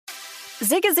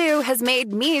Zigazoo has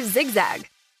made me zigzag.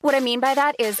 What I mean by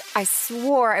that is I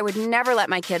swore I would never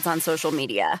let my kids on social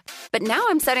media, but now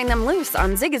I'm setting them loose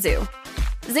on Zigazoo.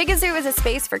 Zigazoo is a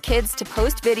space for kids to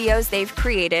post videos they've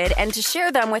created and to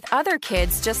share them with other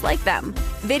kids just like them.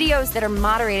 Videos that are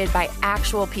moderated by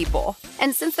actual people.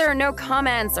 And since there are no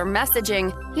comments or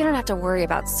messaging, you don't have to worry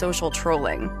about social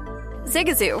trolling.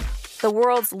 Zigazoo, the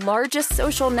world's largest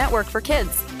social network for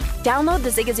kids. Download the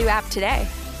Zigazoo app today.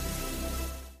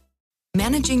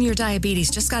 Managing your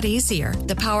diabetes just got easier.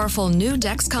 The powerful new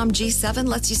Dexcom G7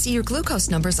 lets you see your glucose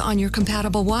numbers on your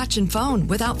compatible watch and phone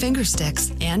without finger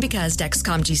sticks. And because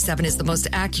Dexcom G7 is the most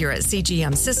accurate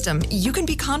CGM system, you can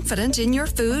be confident in your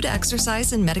food,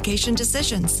 exercise, and medication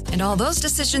decisions. And all those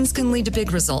decisions can lead to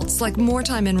big results like more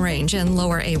time in range and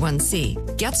lower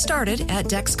A1C. Get started at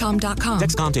Dexcom.com.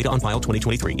 Dexcom data on file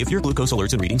 2023. If your glucose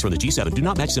alerts and readings from the G7 do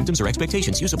not match symptoms or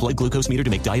expectations, use a blood glucose meter to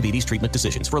make diabetes treatment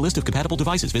decisions. For a list of compatible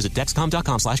devices, visit Dexcom.com/compatibility.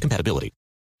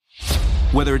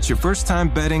 Whether it's your first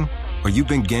time betting or you've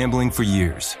been gambling for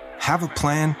years, have a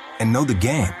plan and know the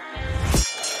game.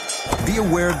 Be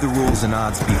aware of the rules and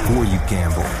odds before you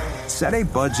gamble. Set a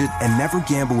budget and never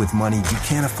gamble with money you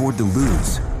can't afford to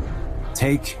lose.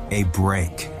 Take a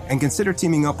break and consider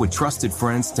teaming up with trusted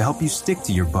friends to help you stick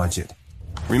to your budget.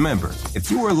 Remember,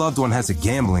 if you or a loved one has a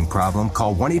gambling problem,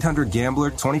 call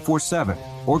 1-800-GAMBLER 24/7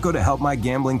 or go to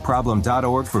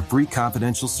helpmygamblingproblem.org for free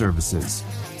confidential services.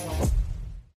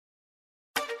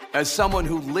 As someone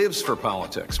who lives for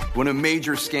politics, when a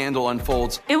major scandal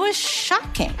unfolds, it was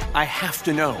shocking. I have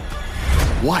to know,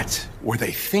 what were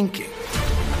they thinking?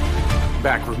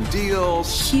 Backroom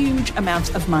deals, huge amounts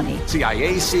of money,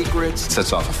 CIA secrets,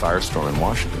 sets off a firestorm in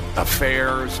Washington,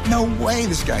 affairs. No way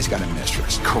this guy's got a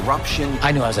mistress. Corruption.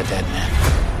 I knew I was a dead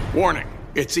man. Warning,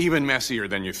 it's even messier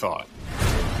than you thought.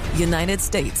 United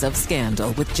States of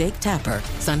Scandal with Jake Tapper,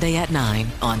 Sunday at 9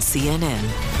 on CNN.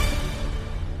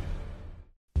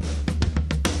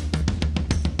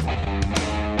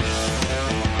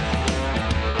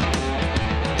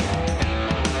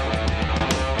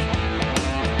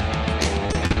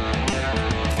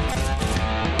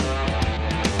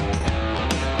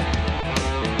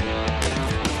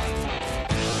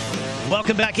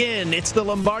 Welcome back in. It's the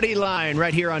Lombardi Line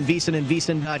right here on VSiN and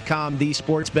VSiN.com, the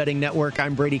sports betting network.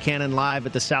 I'm Brady Cannon live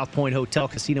at the South Point Hotel,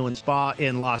 Casino and Spa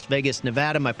in Las Vegas,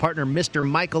 Nevada. My partner, Mr.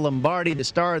 Michael Lombardi, the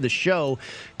star of the show,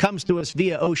 comes to us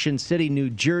via Ocean City, New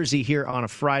Jersey here on a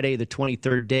Friday, the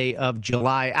 23rd day of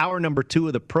July. Hour number 2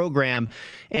 of the program.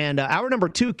 And hour number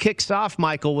 2 kicks off,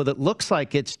 Michael, with it looks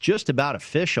like it's just about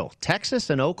official. Texas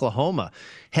and Oklahoma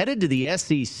headed to the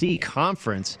SEC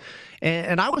conference.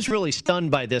 And I was really stunned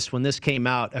by this when this came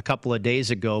out a couple of days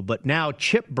ago. But now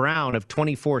Chip Brown of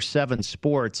 24/7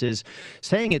 Sports is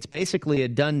saying it's basically a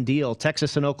done deal.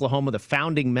 Texas and Oklahoma, the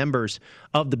founding members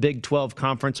of the Big 12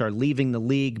 Conference, are leaving the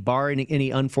league, barring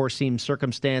any unforeseen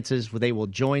circumstances. They will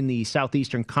join the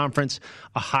Southeastern Conference.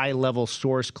 A high-level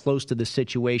source close to the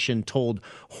situation told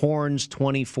Horns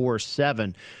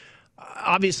 24/7.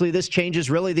 Obviously, this changes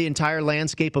really the entire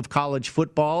landscape of college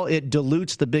football. It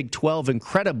dilutes the Big 12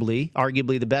 incredibly,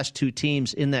 arguably the best 2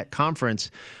 teams in that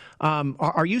conference.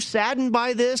 Are you saddened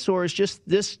by this, or is just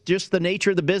the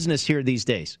nature of the business here these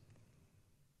days?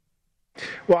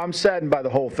 Well, I'm saddened by the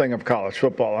whole thing of college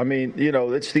football. I mean,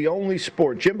 it's the only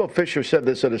sport. Jimbo Fisher said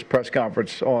this at his press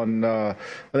conference on, I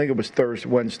think it was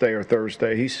Wednesday or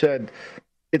Thursday. He said,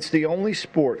 it's the only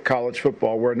sport, college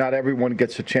football, where not everyone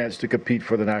gets a chance to compete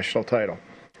for the national title.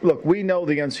 Look, we know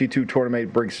the NC2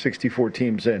 tournament brings 64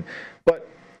 teams in, but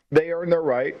they earn their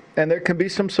right, and there can be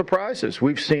some surprises.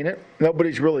 We've seen it.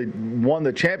 Nobody's really won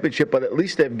the championship, but at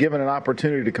least they've given an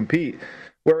opportunity to compete.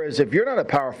 Whereas if you're not a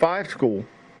Power 5 school,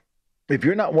 if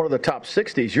you're not one of the top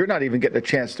 60s, you're not even getting a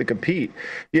chance to compete.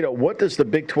 What does the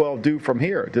Big 12 do from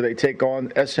here? Do they take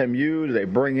on SMU? Do they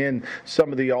bring in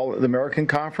some of the All-American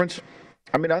Conference?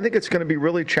 I mean, I think it's going to be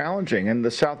really challenging, and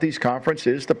the Southeast Conference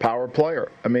is the power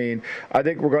player. I mean, I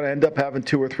think we're going to end up having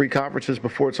 2 or 3 conferences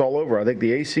before it's all over. I think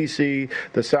the ACC,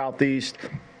 the Southeast,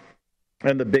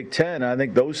 and the Big Ten, I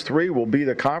think those 3 will be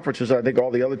the conferences. I think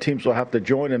all the other teams will have to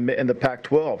join in the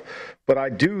Pac-12. But I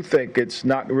do think it's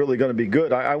not really going to be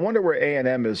good. I wonder where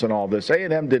A&M is in all this.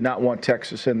 A&M did not want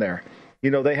Texas in there.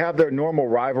 They have their normal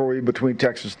rivalry between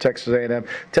Texas A&M.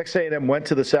 Texas A&M went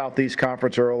to the Southeast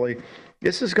Conference early.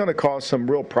 This is going to cause some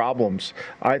real problems,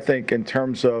 I think, in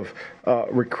terms of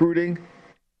recruiting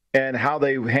and how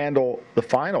they handle the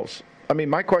finals. I mean,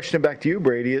 my question back to you,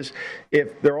 Brady, is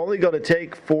if they're only going to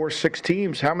take 4 or 6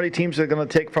 teams, how many teams are they going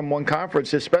to take from one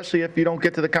conference, especially if you don't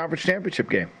get to the conference championship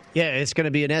game? Yeah, it's going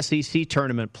to be an SEC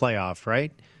tournament playoff,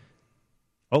 right?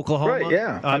 Oklahoma? Right,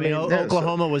 yeah. I mean,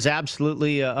 Oklahoma was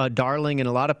absolutely a darling in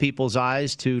a lot of people's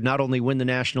eyes to not only win the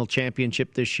national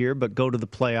championship this year, but go to the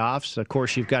playoffs. Of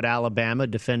course, you've got Alabama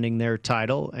defending their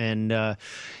title. And,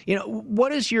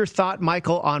 what is your thought,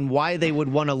 Michael, on why they would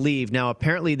want to leave? Now,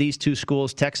 apparently these two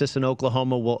schools, Texas and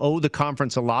Oklahoma, will owe the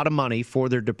conference a lot of money for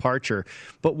their departure.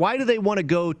 But why do they want to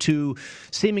go to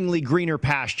seemingly greener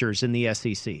pastures in the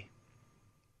SEC?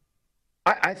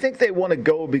 I think they want to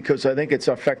go because I think it's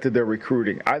affected their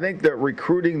recruiting. I think that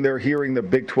recruiting, they're hearing the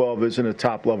Big 12 isn't a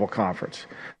top-level conference.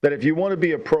 That if you want to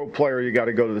be a pro player, you got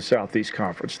to go to the Southeast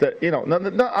Conference. That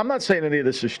I'm not saying any of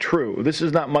this is true. This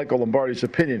is not Michael Lombardi's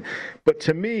opinion. But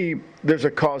to me, there's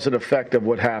a cause and effect of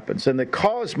what happens. And the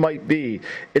cause might be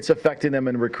it's affecting them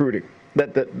in recruiting.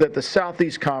 That the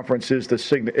Southeast Conference is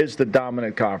the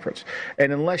dominant conference.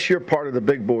 And unless you're part of the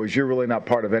big boys, you're really not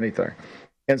part of anything.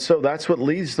 And so that's what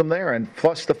leads them there, and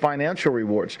plus the financial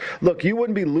rewards. Look, you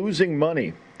wouldn't be losing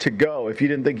money to go if you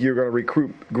didn't think you were going to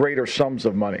recruit greater sums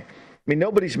of money. I mean,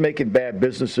 nobody's making bad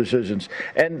business decisions.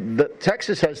 And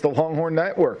Texas has the Longhorn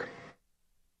Network.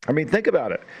 I mean, think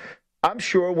about it. I'm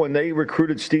sure when they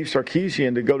recruited Steve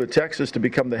Sarkisian to go to Texas to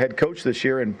become the head coach this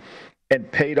year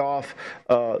and paid off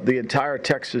the entire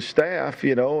Texas staff,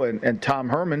 and Tom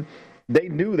Herman, they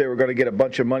knew they were going to get a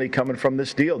bunch of money coming from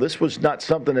this deal. This was not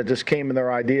something that just came in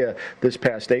their idea this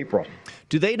past April.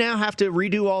 Do they now have to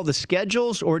redo all the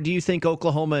schedules, or do you think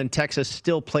Oklahoma and Texas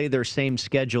still play their same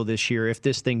schedule this year if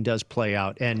this thing does play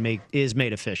out and is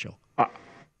made official?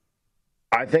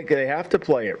 I think they have to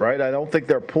play it, right? I don't think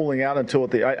they're pulling out until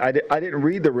I didn't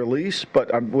read the release,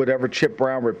 but whatever Chip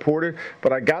Brown reported,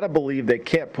 but I got to believe they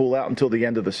can't pull out until the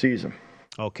end of the season.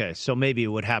 Okay, so maybe it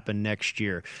would happen next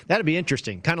year. That'd be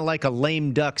interesting, kind of like a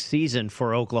lame duck season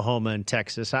for Oklahoma and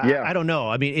Texas. I don't know.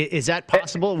 I mean, is that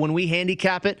possible? When we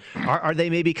handicap it, are they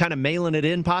maybe kind of mailing it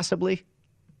in possibly?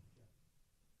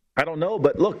 I don't know,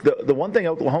 but look, the one thing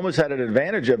Oklahoma's had an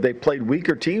advantage of, they played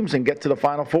weaker teams and get to the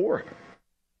Final Four.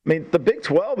 I mean, the Big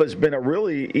 12 has been a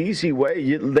really easy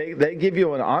way. They give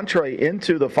you an entree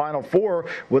into the Final Four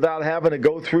without having to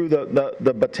go through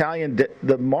the battalion,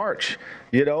 the march.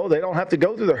 They don't have to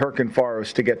go through the Hurricane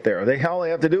Forest to get there. All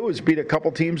they have to do is beat a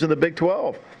couple teams in the Big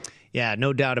 12. Yeah,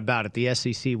 no doubt about it. The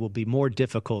SEC will be more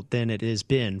difficult than it has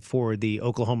been for the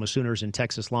Oklahoma Sooners and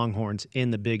Texas Longhorns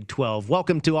in the Big 12.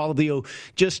 Welcome to all of you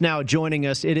just now joining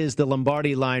us. It is the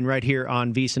Lombardi Line right here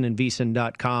on VSiN and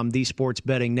VSiN.com, the Sports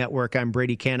Betting Network. I'm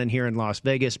Brady Cannon here in Las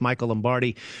Vegas. Michael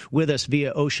Lombardi with us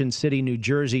via Ocean City, New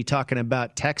Jersey, talking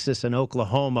about Texas and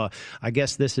Oklahoma. I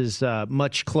guess this is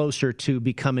much closer to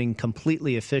becoming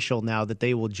completely official now that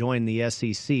they will join the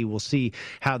SEC. We'll see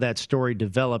how that story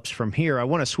develops from here. I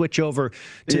want to switch over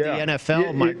to the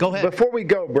NFL. Mike, go ahead. Before we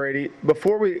go, Brady,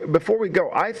 before we go,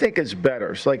 I think it's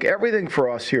better. It's like everything for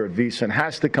us here at VSiN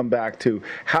has to come back to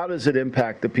how does it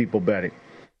impact the people betting?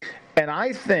 And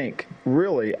I think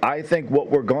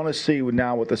what we're going to see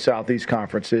now with the Southeast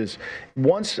Conference is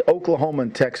once Oklahoma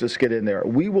and Texas get in there,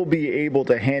 we will be able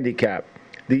to handicap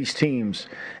these teams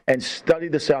and study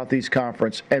the Southeast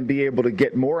Conference and be able to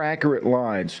get more accurate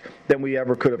lines than we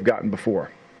ever could have gotten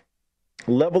before.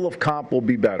 Level of comp will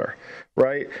be better,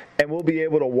 right? And we'll be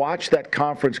able to watch that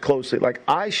conference closely. Like,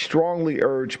 I strongly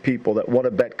urge people that want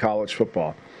to bet college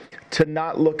football to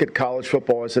not look at college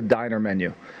football as a diner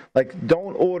menu. Like,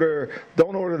 don't order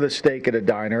the steak at a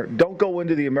diner. Don't go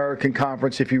into the American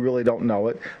Conference if you really don't know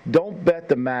it. Don't bet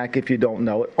the MAC if you don't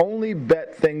know it. Only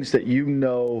bet things that you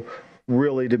know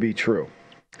really to be true.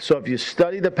 So if you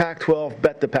study the Pac-12,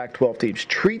 bet the Pac-12 teams.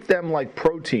 Treat them like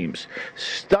pro teams.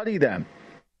 Study them.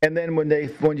 And then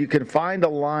when you can find a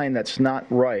line that's not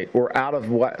right or out of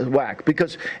whack,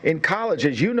 because in college,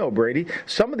 as you know, Brady,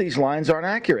 some of these lines aren't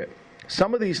accurate.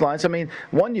 Some of these lines, 2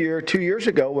 years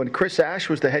ago, when Chris Ash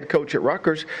was the head coach at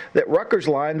Rutgers, that Rutgers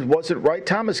line wasn't right.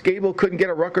 Thomas Gable couldn't get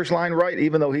a Rutgers line right,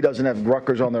 even though he doesn't have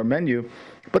Rutgers on their menu.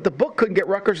 But the book couldn't get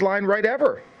Rutgers line right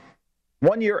ever.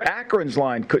 1 year, Akron's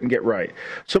line couldn't get right.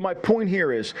 So my point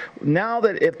here is, now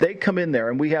that if they come in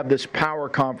there and we have this power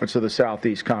conference of the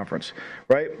Southeast Conference,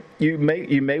 right, you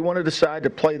may want to decide to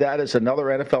play that as another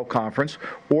NFL conference,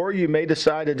 or you may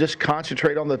decide to just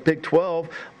concentrate on the Big 12,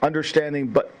 understanding,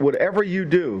 but whatever you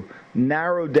do,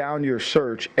 narrow down your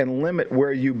search and limit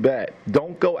where you bet.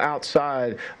 Don't go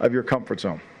outside of your comfort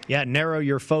zone. Yeah, narrow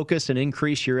your focus and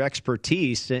increase your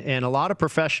expertise. And a lot of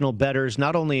professional bettors,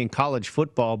 not only in college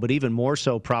football, but even more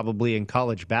so probably in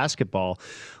college basketball,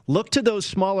 look to those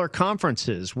smaller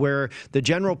conferences where the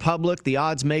general public, the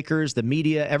odds makers, the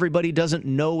media, everybody doesn't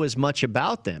know as much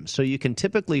about them. So you can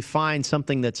typically find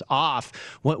something that's off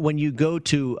when you go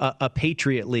to a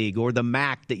Patriot League or the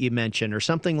MAC that you mentioned or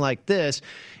something like this.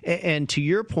 And to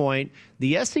your point,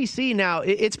 the SEC now,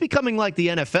 it's becoming like the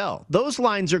NFL. Those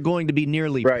lines are going to be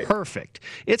nearly perfect.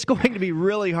 It's going to be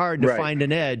really hard to find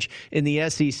an edge in the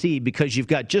SEC because you've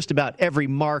got just about every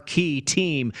marquee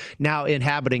team now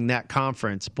inhabiting that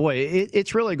conference. Boy,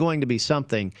 it's really going to be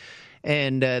something.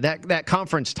 And that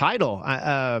conference title,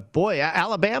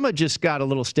 Alabama just got a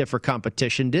little stiffer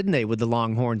competition, didn't they, with the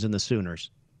Longhorns and the Sooners?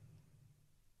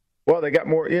 Well, they got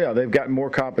more, they've got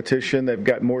more competition. They've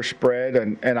got more spread.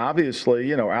 And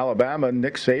obviously, Alabama,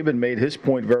 Nick Saban made his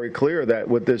point very clear that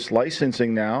with this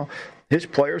licensing now, his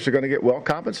players are going to get well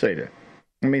compensated.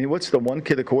 I mean, what's the one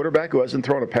kid, the quarterback, who hasn't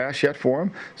thrown a pass yet for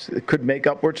him? It could make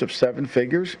upwards of 7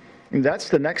 figures. And that's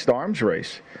the next arms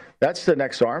race. That's the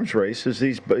next arms race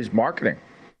is marketing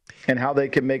and how they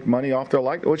can make money off their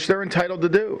likeness, which they're entitled to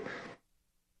do.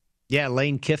 Yeah,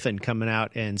 Lane Kiffin coming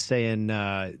out and saying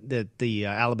that the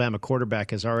Alabama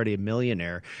quarterback is already a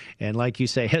millionaire and, like you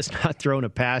say, has not thrown a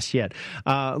pass yet.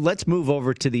 Let's move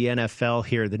over to the NFL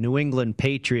here. The New England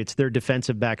Patriots, their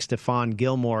defensive back, Stephon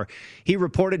Gilmore, he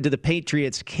reported to the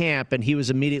Patriots camp, and he was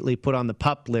immediately put on the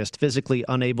PUP list, physically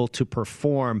unable to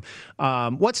perform.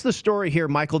 What's the story here,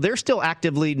 Michael? They're still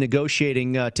actively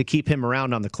negotiating to keep him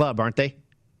around on the club, aren't they?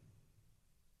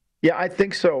 Yeah, I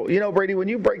think so. Brady, when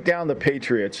you break down the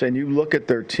Patriots and you look at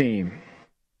their team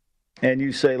and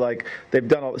you say, like,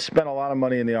 they've spent a lot of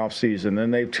money in the offseason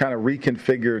and they've kind of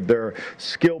reconfigured their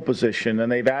skill position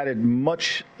and they've added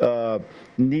much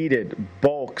needed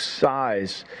bulk,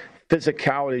 size,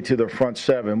 physicality to their front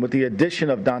seven with the addition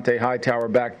of Dante Hightower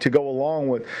back to go along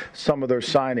with some of their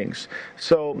signings.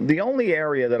 So the only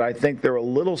area that I think they're a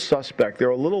little suspect,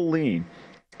 they're a little lean,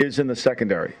 is in the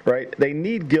secondary, right? They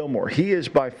need Gilmore. He is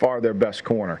by far their best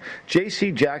corner.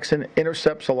 J.C. Jackson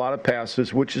intercepts a lot of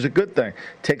passes, which is a good thing.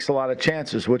 Takes a lot of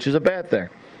chances, which is a bad thing.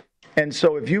 And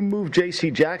so if you move J.C.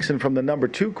 Jackson from the number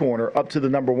 2 corner up to the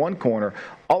number 1 corner,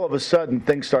 all of a sudden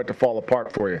things start to fall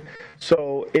apart for you.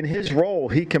 So in his role,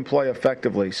 he can play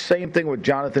effectively. Same thing with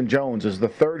Jonathan Jones as the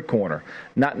 3rd corner,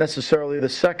 not necessarily the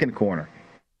 2nd corner.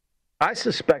 I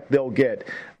suspect they'll get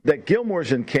that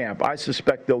Gilmore's in camp. I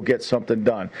suspect they'll get something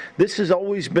done. This has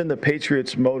always been the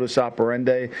Patriots' modus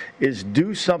operandi, is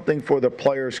do something for the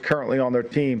players currently on their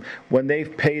team when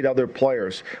they've paid other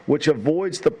players, which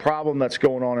avoids the problem that's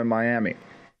going on in Miami.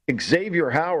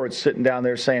 Xavier Howard's sitting down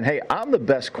there saying, hey, I'm the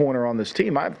best corner on this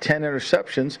team. I have 10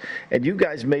 interceptions, and you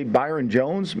guys made Byron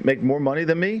Jones make more money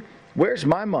than me? Where's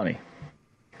my money?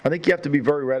 I think you have to be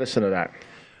very reticent of that.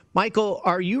 Michael,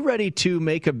 are you ready to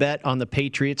make a bet on the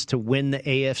Patriots to win the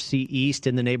AFC East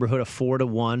in the neighborhood of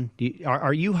 4-1?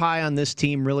 Are you high on this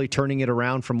team really turning it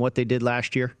around from what they did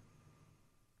last year?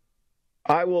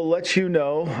 I will let you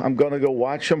know. I'm going to go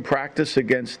watch them practice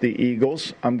against the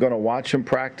Eagles. I'm going to watch them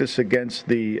practice against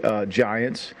the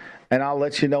Giants, and I'll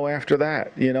let you know after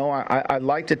that. I'd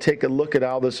like to take a look at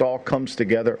how this all comes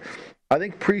together. I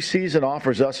think preseason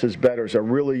offers us as bettors a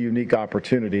really unique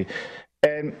opportunity.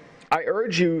 And I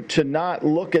urge you to not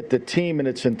look at the team in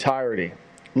its entirety.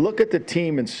 Look at the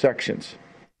team in sections.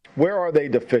 Where are they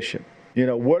deficient?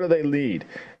 What do they lead?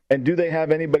 And do they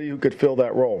have anybody who could fill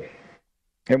that role?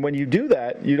 And when you do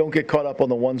that, you don't get caught up on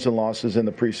the wins and losses in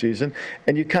the preseason,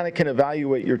 and you kind of can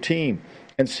evaluate your team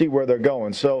and see where they're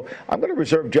going. So I'm going to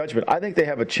reserve judgment. I think they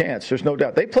have a chance. There's no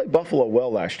doubt. They played Buffalo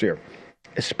well last year,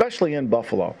 especially in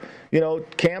Buffalo.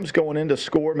 Cam's going in to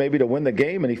score, maybe to win the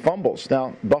game, and he fumbles.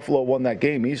 Now, Buffalo won that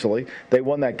game easily. They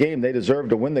won that game. They deserve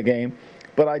to win the game.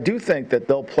 But I do think that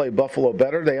they'll play Buffalo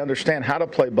better. They understand how to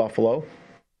play Buffalo,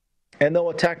 and they'll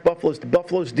attack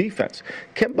Buffalo's defense.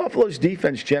 Can Buffalo's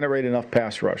defense generate enough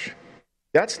pass rush?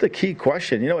 That's the key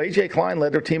question. A.J. Klein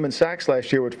led their team in sacks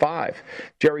last year with 5.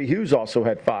 Jerry Hughes also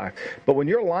had 5. But when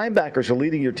your linebackers are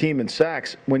leading your team in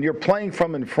sacks, when you're playing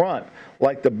from in front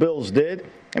like the Bills did,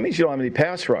 that means you don't have any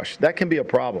pass rush. That can be a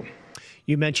problem.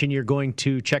 You mentioned you're going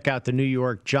to check out the New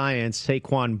York Giants.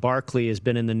 Saquon Barkley has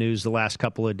been in the news the last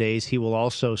couple of days. He will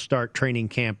also start training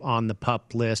camp on the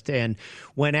PUP list. And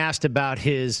when asked about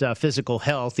his physical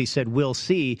health, he said, we'll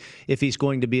see if he's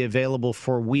going to be available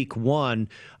for week 1.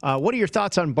 What are your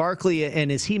thoughts on Barkley?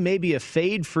 And is he maybe a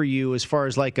fade for you as far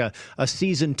as like a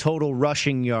season total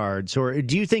rushing yards? Or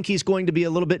do you think he's going to be a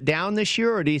little bit down this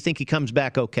year, or do you think he comes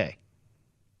back okay?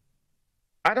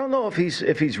 I don't know if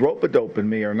he's rope-a-doping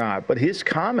me or not, but his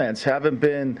comments haven't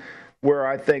been where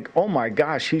I think, oh my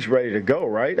gosh, he's ready to go,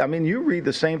 right? I mean, you read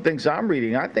the same things I'm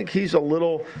reading. I think he's a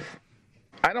little,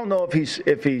 I don't know if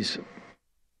he's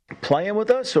playing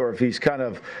with us or if he's kind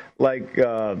of like,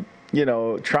 trying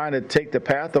to take the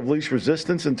path of least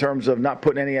resistance in terms of not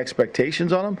putting any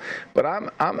expectations on him. But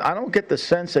I don't get the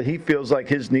sense that he feels like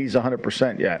his knee's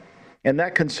 100% yet. and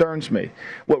that concerns me.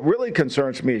 What really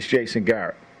concerns me is Jason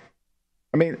Garrett.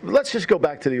 I mean, let's just go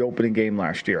back to the opening game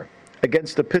last year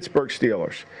against the Pittsburgh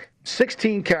Steelers.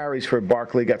 16 carries for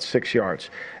Barkley, got 6 yards.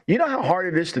 You know how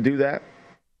hard it is to do that?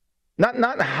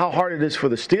 Not how hard it is for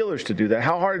the Steelers to do that,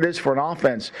 how hard it is for an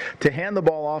offense to hand the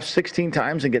ball off 16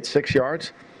 times and get 6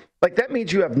 yards. Like, that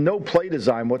means you have no play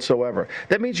design whatsoever.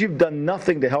 That means you've done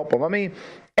nothing to help them. I mean,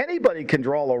 anybody can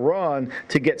draw a run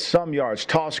to get some yards.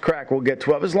 Toss, crack, will get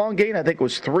 12. His long gain, I think,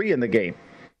 was 3 in the game.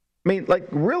 I mean, like,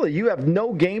 really, you have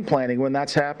no game planning when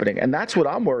that's happening, and that's what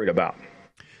I'm worried about.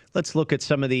 Let's look at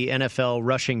some of the NFL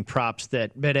rushing props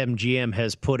that BetMGM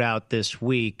has put out this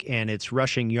week, and it's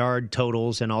rushing yard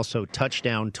totals and also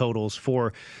touchdown totals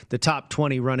for the top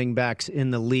 20 running backs in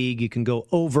the league. You can go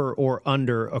over or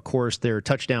under, of course, their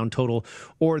touchdown total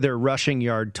or their rushing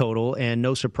yard total, and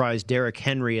no surprise, Derrick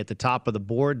Henry at the top of the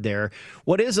board there.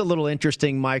 What is a little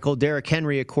interesting, Michael, Derrick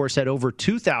Henry, of course, had over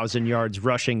 2,000 yards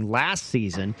rushing last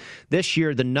season. This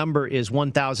year, the number is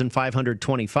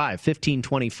 1,525,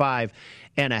 1,525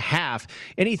 and a half.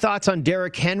 Any thoughts on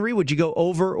Derrick Henry? Would you go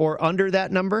over or under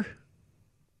that number?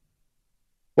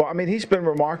 Well, I mean, he's been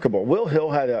remarkable. Will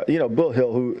Hill had Will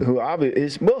Hill, who obviously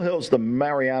is, Will Hill's the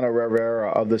Mariano Rivera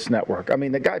of this network. I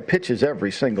mean, the guy pitches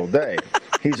every single day.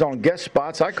 He's on guest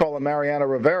spots. I call him Mariano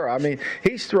Rivera. I mean,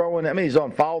 he's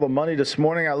on Follow the Money this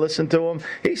morning. I listened to him.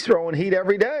 He's throwing heat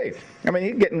every day. I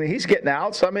mean, he's getting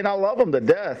outs. I mean, I love him to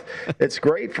death. It's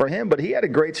great for him, but he had a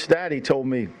great stat. He told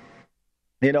me,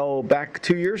 back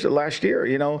 2 years, last year,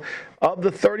 of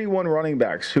the 31 running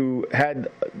backs who had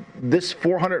this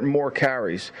 400 and more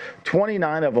carries,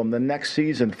 29 of them the next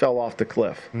season fell off the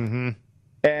cliff. Mm-hmm.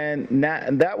 And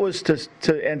that was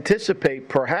to anticipate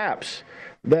perhaps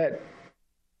that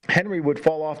Henry would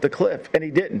fall off the cliff, and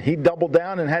he didn't. He doubled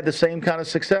down and had the same kind of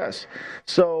success.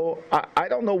 So I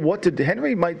don't know what to do.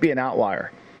 Henry might be an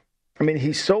outlier. I mean,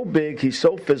 he's so big, he's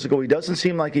so physical, he doesn't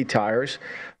seem like he tires.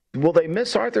 Will they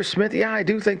miss Arthur Smith? Yeah, I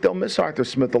do think they'll miss Arthur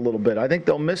Smith a little bit. I think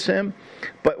they'll miss him.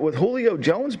 But with Julio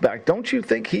Jones back, don't you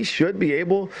think he should be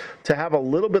able to have a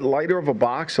little bit lighter of a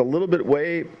box, a little bit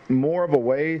more of a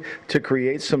way to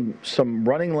create some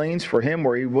running lanes for him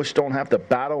where he just don't have to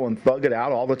battle and thug it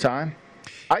out all the time?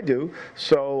 I do.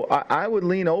 So I would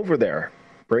lean over there.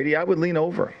 Brady, I would lean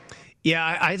over.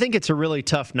 Yeah, I think it's a really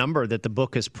tough number that the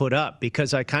book has put up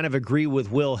because I kind of agree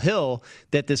with Will Hill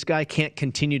that this guy can't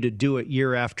continue to do it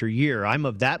year after year. I'm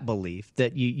of that belief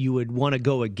that you would want to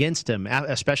go against him,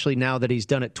 especially now that he's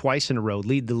done it twice in a row,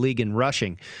 lead the league in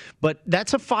rushing. But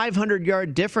that's a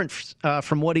 500-yard difference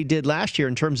from what he did last year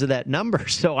in terms of that number.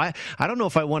 So I don't know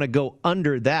if I want to go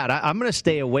under that. I'm going to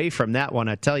stay away from that one,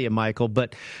 I tell you, Michael.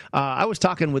 But I was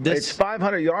talking with this. It's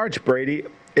 500 yards, Brady.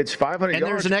 It's 500 and yards.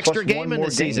 And there's an extra game in the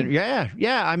season. Yeah.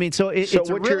 I mean, so it's a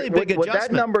really big adjustment. What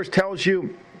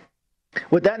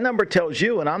that number tells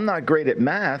you, and I'm not great at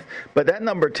math, but that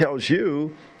number tells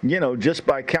you, just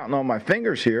by counting on my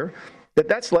fingers here,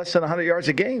 that's less than 100 yards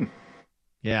a game.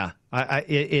 Yeah,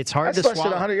 it's hard to swallow. That's less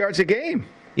than 100 yards a game.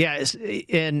 Yeah,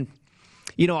 and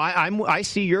I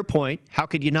see your point. How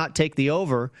could you not take the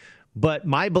over? But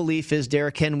my belief is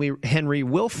Derrick Henry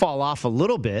will fall off a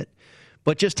little bit.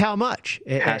 But just how much?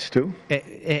 It has to.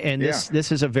 And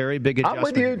this is a very big adjustment. I'm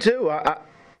with you, too.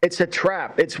 It's a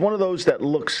trap. It's one of those that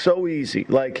looks so easy.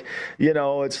 Like,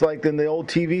 it's like in the old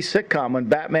TV sitcom when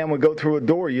Batman would go through a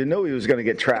door. You knew he was going to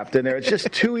get trapped in there. It's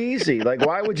just too easy. Like,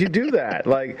 why would you do that?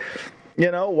 Like,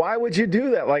 why would you do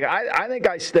that? Like, I think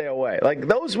I stay away. Like,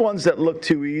 those ones that look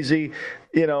too easy,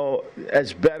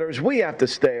 as bettors, we have to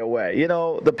stay away.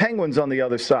 The Penguins on the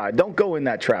other side. Don't go in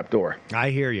that trap door.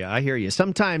 I hear you.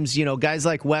 Sometimes, guys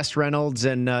like Wes Reynolds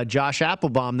and Josh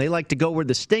Applebaum, they like to go where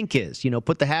the stink is.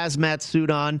 Put the hazmat suit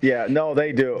on. Yeah, no,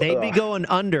 they do. They'd be going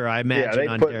under, I imagine,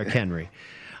 on Derrick Henry.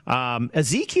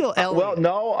 Ezekiel Elliott. Well,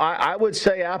 no, I would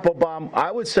say Applebaum. I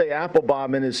would say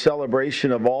Applebaum in his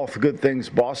celebration of all good things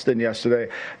Boston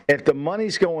yesterday. If the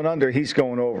money's going under, he's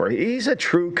going over. He's a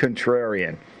true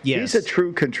contrarian. Yes. He's a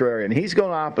true contrarian. He's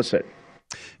going opposite.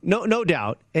 No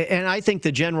doubt. And I think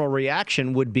the general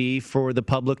reaction would be for the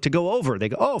public to go over. They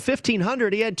go,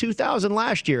 1,500. He had 2,000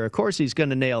 last year. Of course he's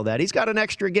going to nail that. He's got an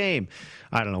extra game.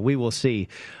 I don't know. We will see.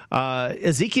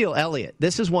 Ezekiel Elliott.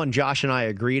 This is one Josh and I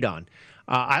agreed on.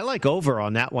 I like over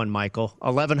on that one, Michael.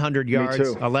 1,100 yards,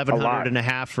 1,100 and a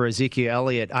half for Ezekiel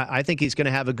Elliott. I think he's going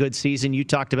to have a good season. You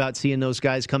talked about seeing those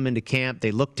guys come into camp.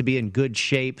 They look to be in good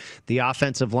shape. The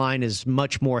offensive line is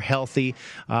much more healthy.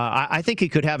 I think he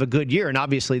could have a good year, and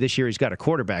obviously this year he's got a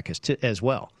quarterback as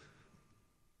well.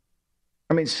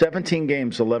 I mean, 17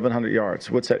 games, 1,100 yards.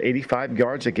 What's that, 85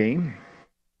 yards a game?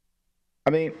 I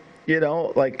mean,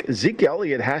 Zeke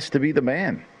Elliott has to be the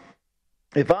man.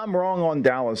 if I'm wrong on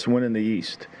Dallas winning the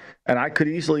East, and I could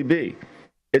easily be,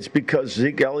 it's because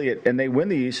Zeke Elliott, and they win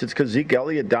the East, it's because Zeke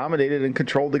Elliott dominated and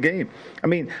controlled the game. I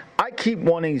mean, I keep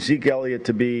wanting Zeke Elliott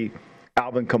to be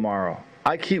Alvin Kamara.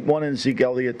 I keep wanting Zeke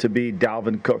Elliott to be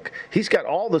Dalvin Cook. He's got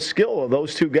all the skill of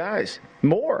those two guys.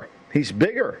 More. He's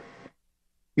bigger.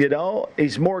 You know,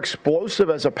 he's more explosive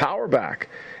as a power back.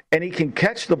 And he can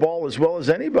catch the ball as well as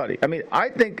anybody. I mean, I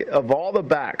think of all the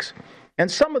backs, and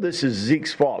some of this is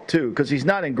Zeke's fault, too, because he's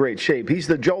not in great shape. He's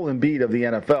the Joel Embiid of the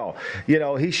NFL. You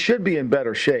know, he should be in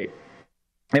better shape.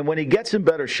 And when he gets in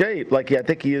better shape, like I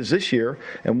think he is this year,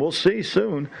 and we'll see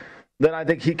soon, then I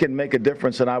think he can make a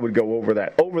difference, and I would go over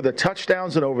that, over the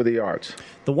touchdowns and over the yards.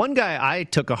 The one guy I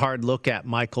took a hard look at,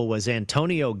 Michael, was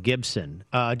Antonio Gibson,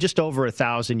 just over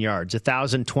 1,000 yards,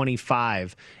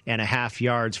 1,025.5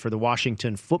 yards for the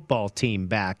Washington football team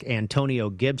back, Antonio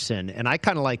Gibson. And I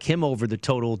kind of like him over the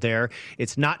total there.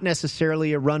 It's not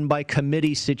necessarily a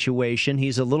run-by-committee situation.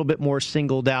 He's a little bit more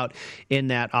singled out in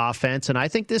that offense. And I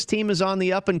think this team is on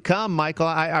the up and come, Michael.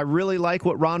 I really like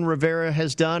what Ron Rivera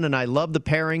has done, and I love the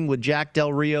pairing with Jack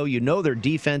Del Rio. You know their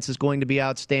defense is going to be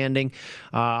outstanding.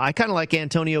 I kind of like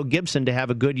Antonio Gibson to have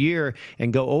a good year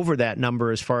and go over that number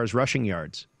as far as rushing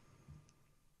yards.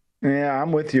 Yeah,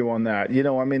 I'm with you on that. You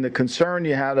know, I mean, the concern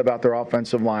you had about their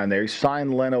offensive line, they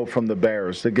signed Leno from the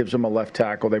Bears. That gives them a left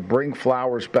tackle. They bring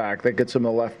Flowers back. That gets them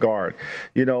a left guard.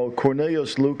 You know,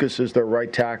 Cornelius Lucas is their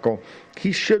right tackle.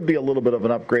 He should be a little bit of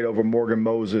an upgrade over Morgan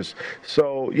Moses.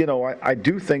 So, you know, I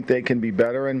do think they can be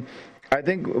better. And I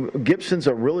think Gibson's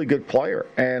a really good player,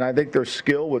 and I think their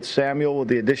skill with Samuel, with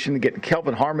the addition to getting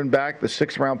Kelvin Harmon back, the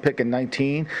 6th-round pick in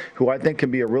 19, who I think can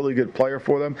be a really good player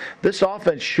for them. This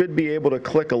offense should be able to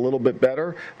click a little bit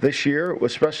better this year,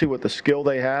 especially with the skill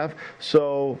they have.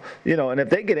 So, you know, and if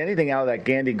they get anything out of that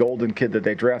Gandy Golden kid that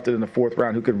they drafted in the 4th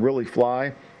round who could really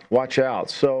fly, watch out.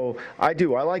 So I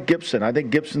like Gibson. I think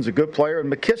Gibson's a good player, and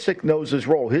McKissick knows his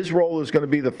role. His role is going to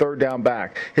be the 3rd down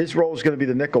back. His role is going to be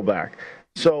the nickel back.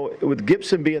 So with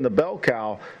Gibson being the bell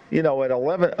cow, you know, at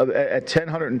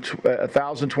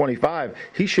 1,025,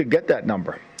 he should get that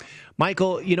number.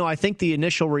 Michael, you know, I think the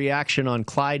initial reaction on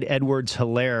Clyde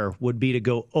Edwards-Helaire would be to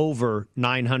go over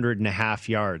 900.5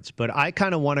 yards, but I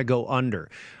kind of want to go under.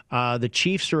 The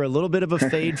Chiefs are a little bit of a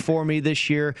fade for me this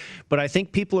year, but I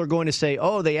think people are going to say,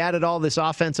 oh, they added all this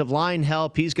offensive line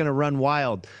help. He's going to run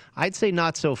wild. I'd say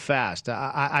not so fast.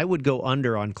 I would go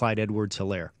under on Clyde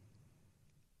Edwards-Helaire.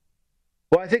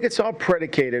 Well, I think it's all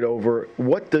predicated over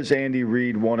what does Andy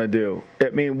Reid want to do. I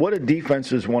mean, what do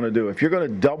defenses want to do? If you're going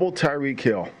to double Tyreek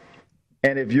Hill,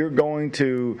 and if you're going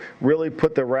to really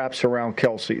put the wraps around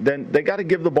Kelsey, then they got to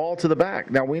give the ball to the back.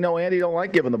 Now, we know Andy don't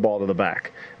like giving the ball to the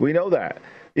back. We know that.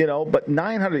 You know, but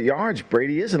 900 yards,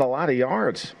 Brady, isn't a lot of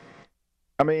yards.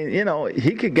 I mean, you know,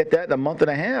 he could get that in a month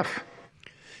and a half.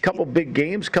 Couple big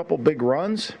games, couple big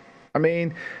runs. I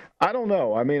mean, I don't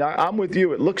know. I mean, I'm with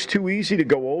you. It looks too easy to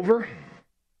go over.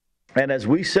 And as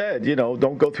we said, you know,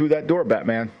 don't go through that door,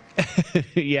 Batman.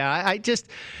 Yeah,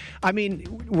 I mean,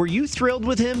 were you thrilled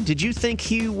with him? Did you think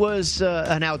he was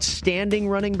an outstanding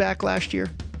running back last year?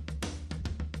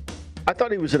 I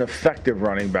thought he was an effective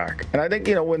running back. And I think,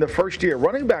 you know, in the first year,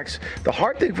 running backs, the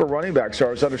hard thing for running backs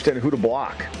is understanding who to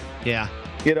block. Yeah.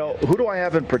 You know, who do I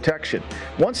have in protection?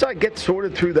 Once I get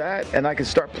sorted through that and I can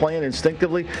start playing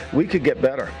instinctively, we could get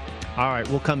better. All right,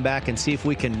 we'll come back and see if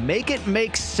we can make it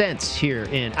make sense here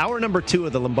in hour number 2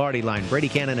 of the Lombardi Line. Brady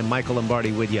Cannon and Michael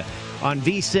Lombardi with you on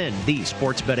VSiN, the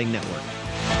Sports Betting Network.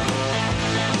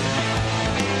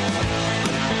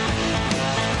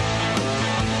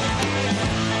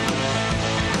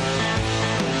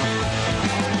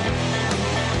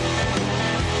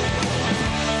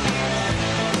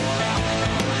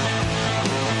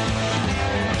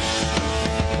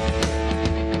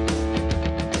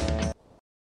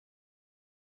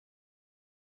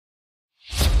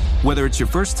 Whether it's your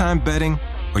first time betting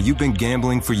or you've been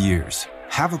gambling for years,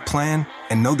 have a plan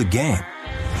and know the game.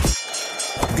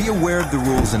 Be aware of the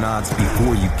rules and odds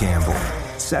before you gamble.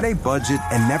 Set a budget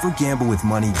and never gamble with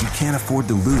money you can't afford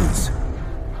to lose.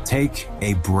 Take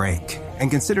a break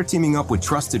and consider teaming up with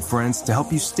trusted friends to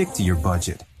help you stick to your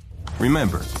budget.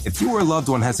 Remember, if you or a loved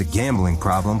one has a gambling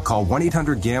problem, call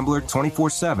 1-800-GAMBLER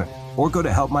 24/7 or go to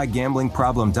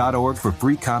helpmygamblingproblem.org for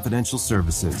free confidential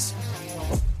services.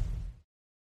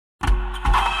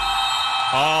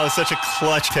 Oh, such a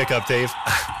clutch pickup, Dave.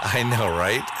 I know,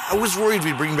 right? I was worried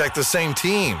we'd bring back the same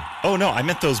team. Oh, no, I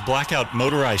meant those blackout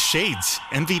motorized shades.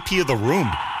 MVP of the room.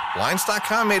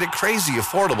 Blinds.com made it crazy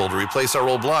affordable to replace our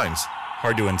old blinds.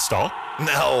 Hard to install?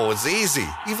 No, it's easy.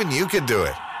 Even you could do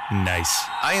it. Nice.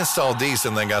 I installed these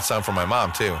and then got some for my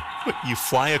mom, too. What, you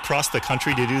fly across the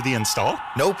country to do the install?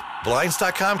 Nope.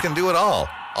 Blinds.com can do it all.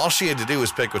 All she had to do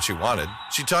was pick what she wanted.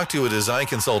 She talked to a design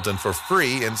consultant for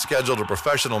free and scheduled a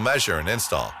professional measure and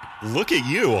install. Look at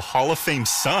you, a Hall of Fame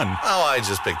son. Oh, I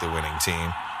just picked the winning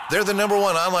team. They're the #1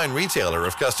 online retailer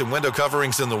of custom window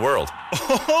coverings in the world.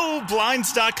 Oh,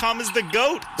 Blinds.com is the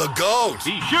GOAT. The GOAT.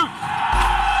 He shoots.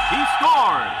 He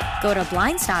scores. Go to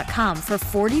Blinds.com for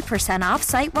 40% off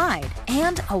site-wide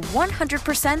and a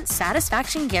 100%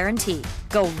 satisfaction guarantee.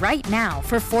 Go right now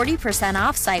for 40%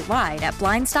 off site-wide at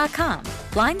Blinds.com.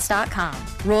 Blinds.com.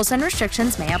 Rules and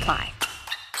restrictions may apply.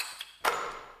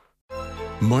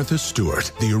 Martha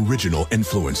Stewart, the original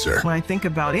influencer. When I think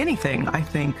about anything, I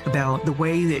think about the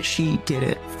way that she did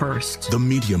it first. The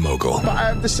media mogul.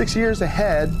 5 to 6 years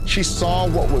ahead, she saw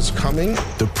what was coming.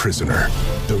 The prisoner.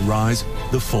 The rise,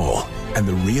 the fall, and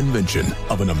the reinvention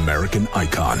of an American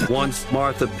icon. Once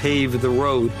Martha paved the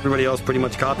road, everybody else pretty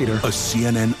much copied her. A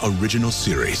CNN original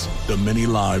series, The Many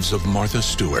Lives of Martha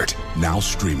Stewart, now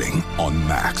streaming on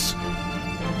Max.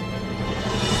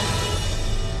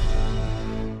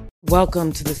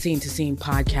 Welcome to the Scene to Scene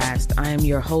podcast. I am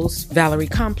your host, Valerie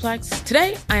Complex.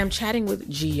 Today, I am chatting with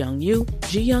Ji Young Yoo.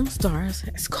 Ji Young stars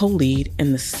as co-lead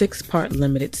in the 6-part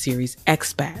limited series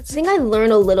Expats. I think I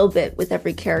learn a little bit with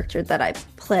every character that I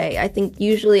play. I think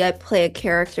usually I play a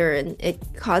character and it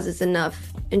causes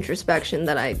enough introspection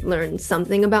that I learn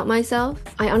something about myself.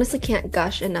 I honestly can't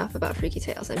gush enough about Freaky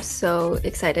Tales. I'm so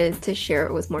excited to share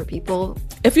it with more people.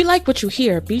 If you like what you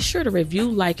hear, be sure to review,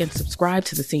 like, and subscribe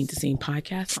to the Scene to Scene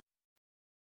podcast.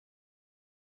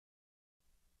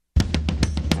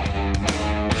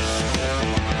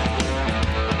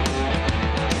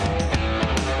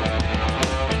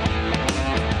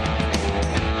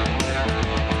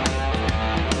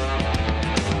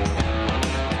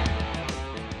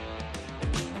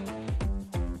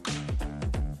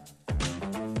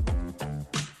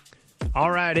 All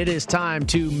right, it is time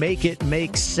to make it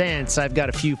make sense. I've got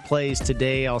a few plays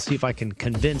today. I'll see if I can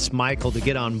convince Michael to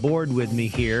get on board with me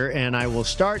here, and I will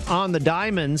start on the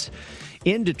Diamonds.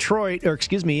 In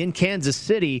Kansas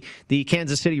City, the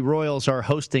Kansas City Royals are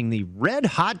hosting the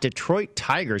red-hot Detroit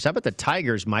Tigers. How about the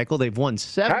Tigers, Michael? They've won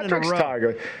 7 in a row.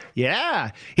 Tiger. Yeah.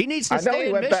 He needs to stay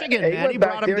in Michigan, man. He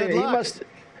brought him good luck.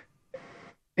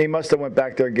 He must have went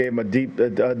back there and gave him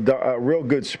a real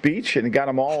good speech and got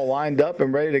them all lined up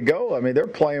and ready to go. I mean, they're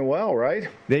playing well, right?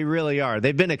 They really are.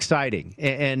 They've been exciting.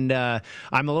 And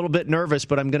I'm a little bit nervous,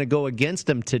 but I'm going to go against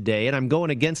them today. And I'm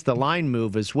going against the line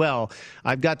move as well.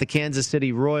 I've got the Kansas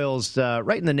City Royals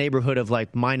right in the neighborhood of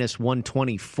like minus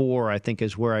 124, I think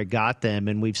is where I got them.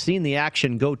 And we've seen the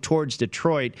action go towards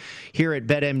Detroit here at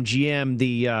BetMGM.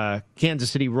 The Kansas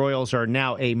City Royals are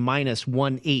now a minus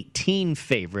 118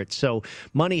 favorite. So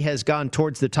money has gone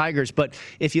towards the Tigers. But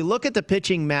if you look at the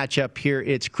pitching matchup here,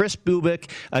 it's Chris Bubic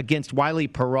against Wiley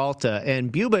Peralta.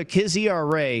 And Bubic, his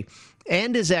ERA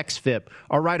and his xFIP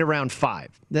are right around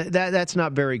 5. That's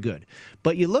not very good.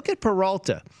 But you look at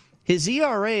Peralta, his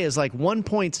ERA is like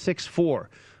 1.64.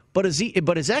 But his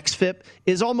xFIP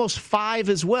is almost 5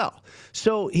 as well.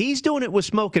 So he's doing it with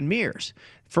smoke and mirrors.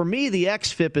 For me, the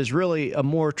xFIP is really a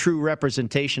more true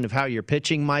representation of how you're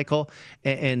pitching, Michael.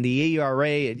 And the ERA,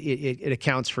 it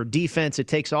accounts for defense. It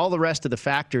takes all the rest of the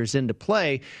factors into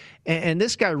play. And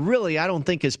this guy really, I don't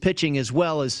think, is pitching as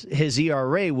well as his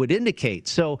ERA would indicate.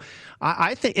 So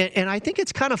I think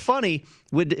it's kind of funny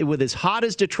with as hot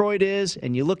as Detroit is,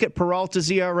 and you look at Peralta's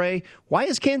ERA, why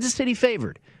is Kansas City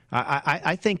favored?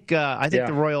 I think the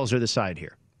Royals are the side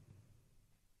here.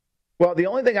 Well, the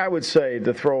only thing I would say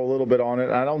to throw a little bit on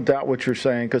it, I don't doubt what you're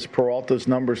saying because Peralta's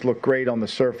numbers look great on the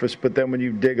surface, but then when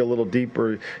you dig a little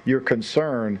deeper, you're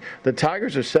concerned. The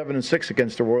Tigers are 7-6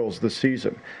 against the Royals this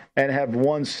season and have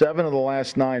won 7 of the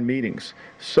last 9 meetings.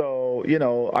 So,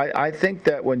 I think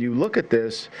that when you look at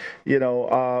this,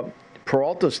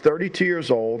 Peralta's 32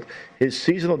 years old. His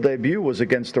seasonal debut was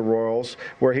against the Royals,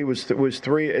 where he was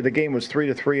 3. The game was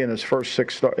 3-3 in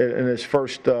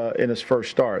his first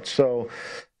start. So,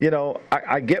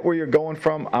 I get where you're going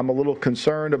from. I'm a little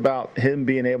concerned about him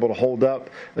being able to hold up,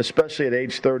 especially at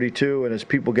age 32, and as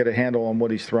people get a handle on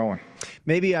what he's throwing.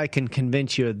 Maybe I can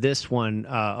convince you of this one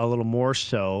a little more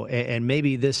so, and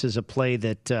maybe this is a play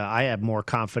that I have more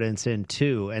confidence in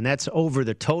too, and that's over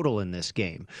the total in this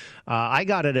game. I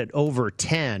got it at over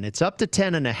 10. It's up to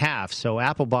 10.5, so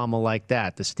Applebaum will like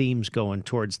that. The steam's going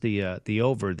towards the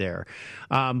over there.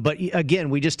 But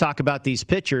again, we just talk about these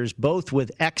pitchers, both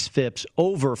with xFIPs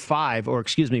over over 5, or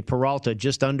Peralta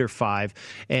just under 5,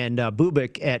 and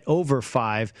Bubic at over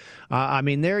 5. I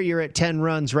mean, there you're at 10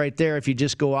 runs right there if you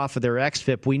just go off of their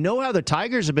xFIP. We know how the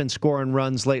Tigers have been scoring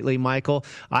runs lately, Michael.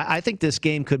 I think this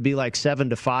game could be like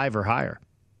 7-5 or higher.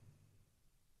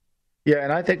 Yeah,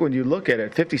 and I think when you look at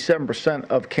it, 57%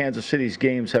 of Kansas City's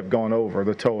games have gone over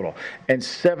the total, and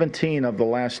 17 of the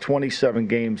last 27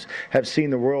 games have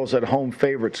seen the Royals at home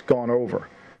favorites gone over,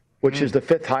 which is the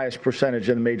 5th highest percentage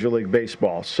in Major League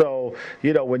Baseball. So,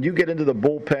 when you get into the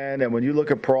bullpen and when you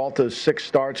look at Peralta's 6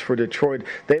 starts for Detroit,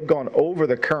 they've gone over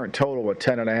the current total at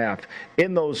 10.5.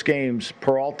 In those games,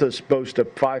 Peralta's boasts a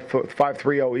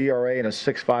 5.30 ERA and a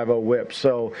 6.50 WHIP.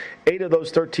 So 8 of those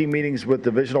 13 meetings with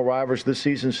divisional rivals this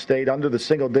season stayed under the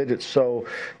single digits. So,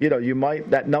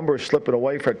 that number is slipping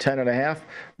away for 10.5,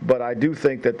 but I do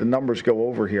think that the numbers go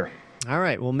over here. All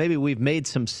right. Well, maybe we've made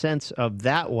some sense of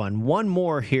that one. One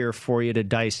more here for you to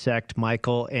dissect,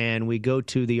 Michael, and we go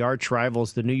to the arch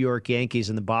rivals, the New York Yankees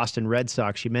and the Boston Red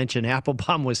Sox. You mentioned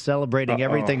Applebaum was celebrating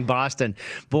everything Boston.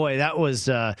 Boy, that was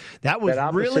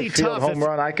really tough. Home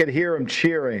run. I could hear him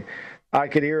cheering.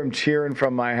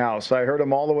 From my house. I heard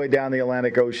him all the way down the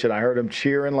Atlantic Ocean. I heard him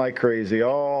cheering like crazy.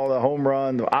 Oh, the home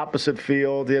run, the opposite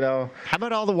field, How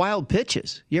about all the wild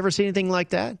pitches? You ever see anything like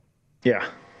that? Yeah.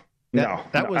 No.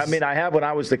 I mean, I have when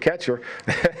I was the catcher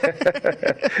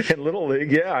in Little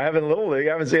League. Yeah, I have in Little League.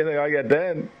 I haven't seen anything like that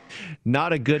then.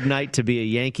 Not a good night to be a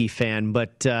Yankee fan,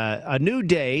 but a new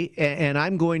day, and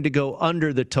I'm going to go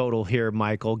under the total here,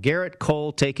 Michael. Garrett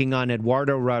Cole taking on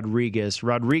Eduardo Rodriguez.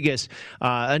 Rodriguez,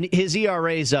 his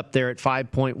ERA is up there at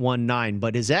 5.19,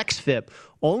 but his xFIP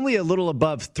only a little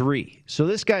above 3. So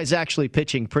this guy's actually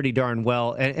pitching pretty darn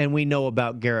well, and we know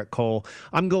about Garrett Cole.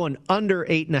 I'm going under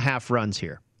 8.5 runs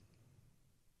here.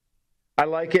 I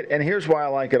like it, and here's why I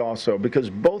like it also, because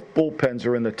both bullpens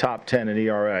are in the top 10 in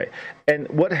ERA. And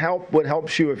what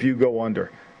helps you if you go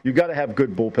under? You got to have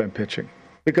good bullpen pitching,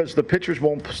 because the pitchers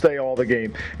won't stay all the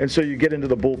game, and so you get into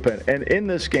the bullpen. And in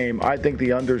this game, I think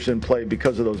the under's in play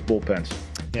because of those bullpens.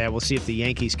 Yeah, we'll see if the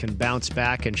Yankees can bounce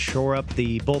back and shore up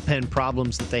the bullpen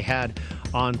problems that they had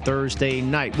on Thursday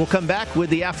night. We'll come back with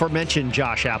the aforementioned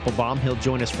Josh Applebaum. He'll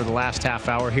join us for the last half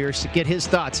hour here to get his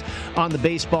thoughts on the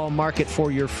baseball market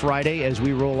for your Friday as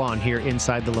we roll on here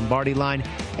inside the Lombardi Line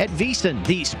at VSiN,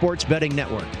 the Sports Betting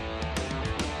Network.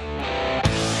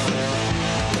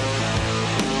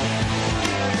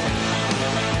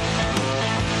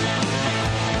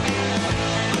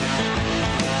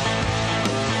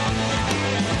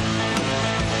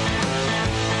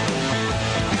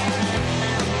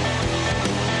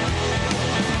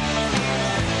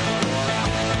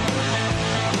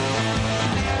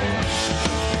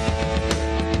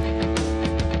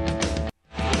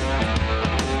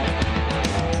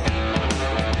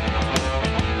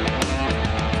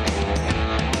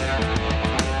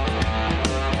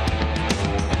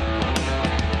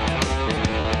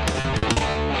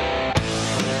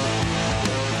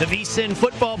 VSiN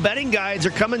football betting guides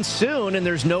are coming soon, and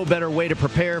there's no better way to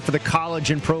prepare for the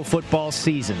college and pro football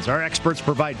seasons. Our experts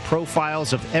provide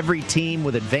profiles of every team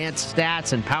with advanced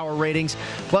stats and power ratings,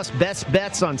 plus best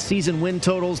bets on season win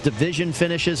totals, division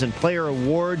finishes, and player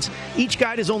awards. Each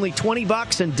guide is only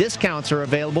 $20, and discounts are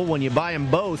available when you buy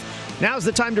them both. Now's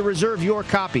the time to reserve your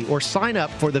copy or sign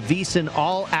up for the VSiN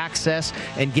All Access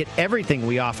and get everything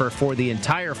we offer for the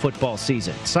entire football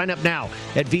season. Sign up now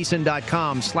at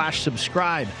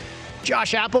VSiN.com/subscribe.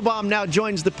 Josh Applebaum now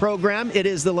joins the program. It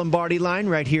is the Lombardi Line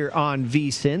right here on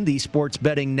VSiN, the Sports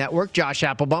Betting Network. Josh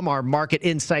Applebaum, our Market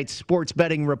Insights sports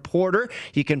betting reporter.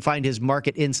 You can find his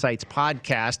Market Insights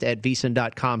podcast at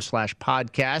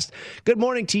VSiN.com/podcast. Good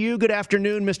morning to you. Good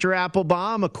afternoon, Mr.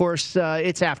 Applebaum. Of course,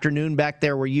 it's afternoon back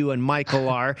there where you and Michael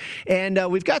are. And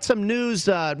we've got some news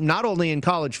not only in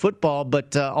college football,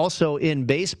 but also in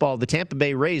baseball. The Tampa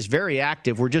Bay Rays, very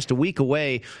active. We're just a week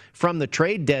away from the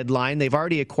trade deadline. They've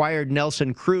already acquired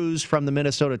Nelson Cruz from the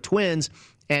Minnesota Twins,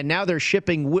 and now they're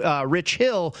shipping Rich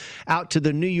Hill out to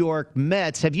the New York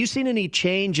Mets. Have you seen any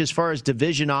change as far as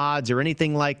division odds or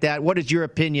anything like that? What is your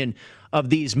opinion of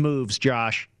these moves,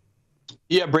 Josh?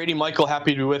 Yeah, Brady, Michael,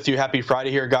 happy to be with you. Happy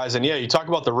Friday here, guys. And yeah, you talk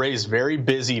about the Rays, very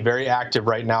busy, very active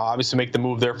right now. Obviously make the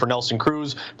move there for Nelson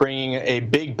Cruz, bringing a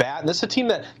big bat. And this is a team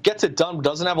that gets it done, but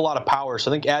doesn't have a lot of power. So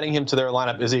I think adding him to their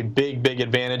lineup is a big, big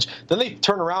advantage. Then they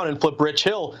turn around and flip Rich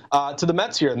Hill to the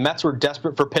Mets here. The Mets were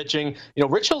desperate for pitching. You know,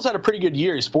 Rich Hill's had a pretty good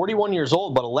year. He's 41 years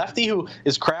old, but a lefty who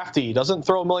is crafty. He doesn't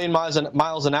throw a million miles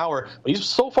an hour. But he's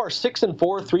so far 6-4,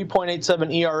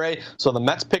 3.87 ERA. So the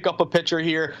Mets pick up a pitcher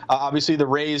here. Obviously the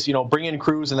Rays, bring in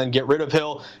Cruz and then get rid of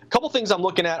Hill. A couple things I'm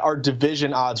looking at are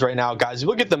division odds right now, guys. If you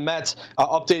look at the Mets,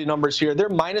 updated numbers here, they're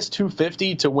minus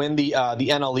 250 to win the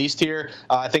NL East here.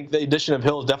 I think the addition of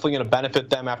Hill is definitely going to benefit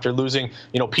them after losing,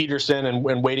 Peterson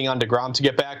and waiting on DeGrom to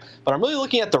get back. But I'm really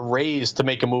looking at the Rays to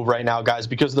make a move right now, guys,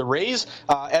 because the Rays,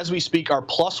 as we speak, are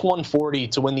plus 140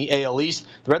 to win the AL East.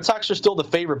 The Red Sox are still the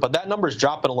favorite, but that number is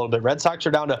dropping a little bit. Red Sox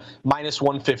are down to minus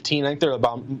 115. I think they're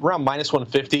about around minus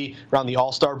 150 around the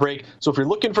All-Star break. So if you're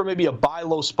looking for maybe a buy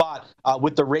low spot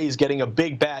with the Rays getting a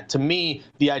big bat, to me,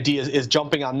 the idea is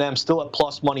jumping on them, still at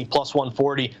plus money, plus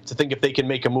 140, to think if they can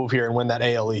make a move here and win that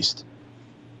AL East.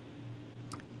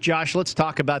 Josh, let's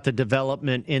talk about the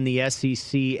development in the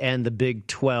SEC and the Big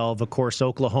 12. Of course,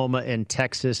 Oklahoma and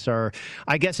Texas are,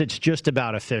 I guess it's just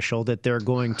about official that they're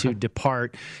going to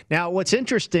depart. Now, what's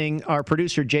interesting, our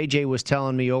producer JJ was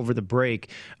telling me over the break,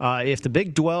 if the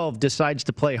Big 12 decides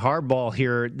to play hardball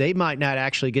here, they might not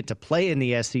actually get to play in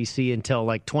the SEC until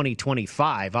like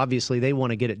 2025. Obviously, they want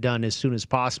to get it done as soon as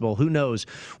possible. Who knows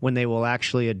when they will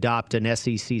actually adopt an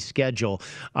SEC schedule.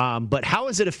 But how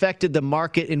has it affected the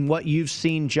market in what you've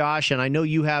seen, Josh? And I know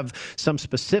you have some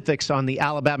specifics on the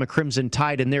Alabama Crimson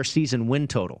Tide and their season win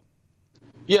total.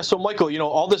 Yeah, so Michael,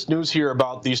 all this news here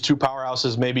about these two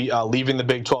powerhouses maybe leaving the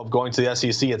Big 12, going to the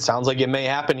SEC, it sounds like it may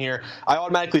happen here. I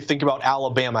automatically think about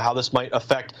Alabama, how this might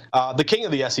affect the king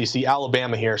of the SEC,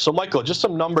 Alabama here. So Michael, just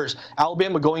some numbers.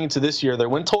 Alabama going into this year, their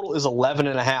win total is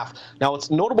 11.5. Now,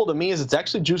 what's notable to me is it's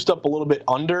actually juiced up a little bit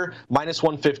under, minus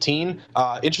 115.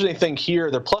 Interesting thing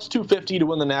here, they're plus 250 to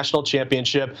win the national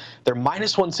championship. They're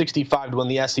minus 165 to win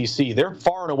the SEC. They're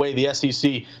far and away the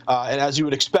SEC, and as you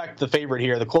would expect, the favorite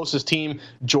here. The closest team,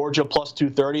 Georgia plus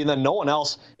 230, and then no one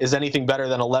else is anything better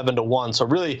than 11-1. So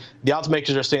really, the odds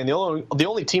makers are saying the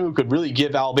only team who could really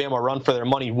give Alabama a run for their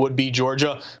money would be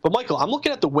Georgia. But Michael, I'm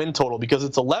looking at the win total because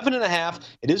it's 11.5.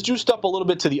 It is juiced up a little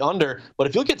bit to the under, but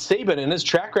if you look at Saban and his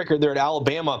track record there at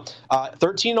Alabama,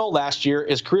 13-0 last year,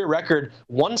 his career record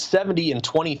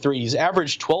 170-23. He's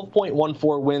averaged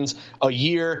 12.14 wins a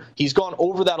year. He's gone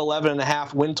over that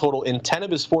 11.5 win total in 10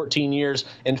 of his 14 years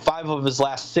and 5 of his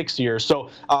last 6 years. So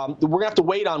we're gonna have to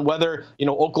wait on whether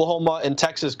Oklahoma and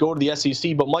Texas go to the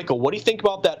SEC. But Michael, what do you think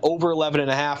about that over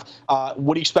 11.5?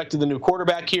 What do you expect of the new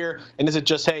quarterback here? And is it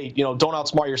just, hey, don't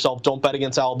outsmart yourself, don't bet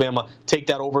against Alabama, take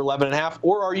that over 11.5,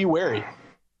 or are you wary?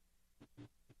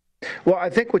 Well, I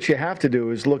think what you have to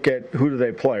do is look at who do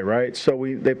they play, right? So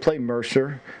they play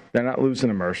Mercer. They're not losing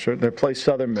to Mercer. They play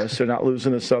Southern Miss. They're not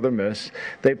losing to Southern Miss.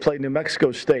 They play New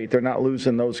Mexico State. They're not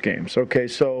losing those games. Okay,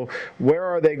 so where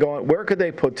are they going? Where could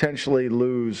they potentially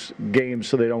lose games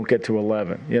so they don't get to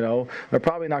 11? They're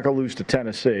probably not going to lose to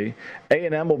Tennessee.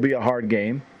 A&M will be a hard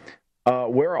game.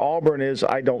 Where Auburn is,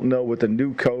 I don't know, with the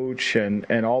new coach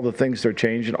and all the things they're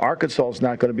changing. Arkansas is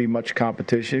not going to be much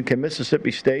competition. Can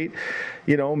Mississippi State,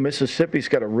 Mississippi's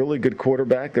got a really good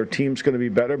quarterback. Their team's going to be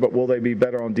better, but will they be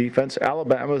better on defense?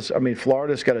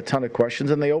 Florida's got a ton of questions,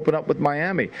 and they open up with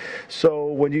Miami. So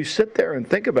when you sit there and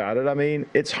think about it,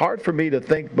 it's hard for me to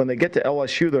think when they get to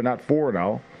LSU, they're not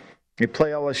 4-0. They play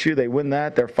LSU, they win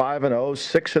that. They're 5-0,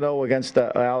 6-0 against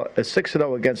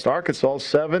 6-0 against Arkansas,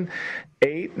 7,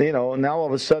 8. Now all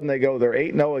of a sudden they're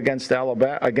 8-0 against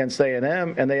Alabama, against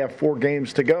A&M, and they have 4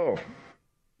 games to go.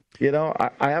 I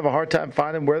have a hard time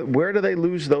finding where do they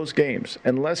lose those games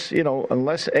unless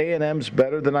A&M's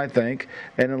better than I think,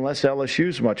 and unless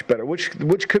LSU's much better,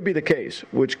 which could be the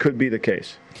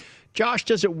case. Josh,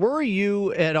 does it worry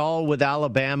you at all with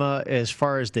Alabama as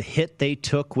far as the hit they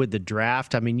took with the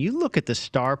draft? You look at the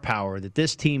star power that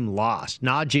this team lost.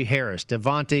 Najee Harris,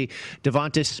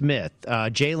 Devontae Smith,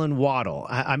 Jalen Waddle.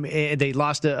 They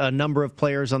lost a number of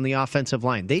players on the offensive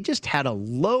line. They just had a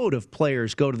load of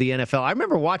players go to the NFL. I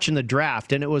remember watching the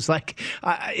draft, and it was like,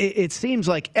 it seems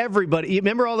like everybody, you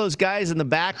remember all those guys in the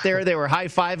back there? They were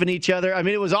high-fiving each other.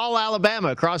 It was all Alabama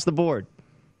across the board.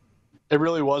 It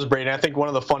really was, Brady. I think one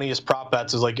of the funniest prop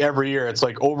bets is every year it's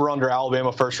over-under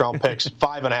Alabama first-round picks,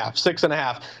 5.5,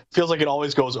 6.5. Feels like it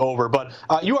always goes over. But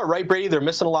you are right, Brady. They're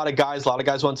missing a lot of guys. A lot of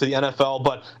guys went to the NFL.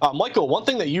 But, Michael, one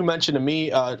thing that you mentioned to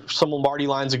me some Lombardi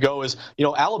lines ago is,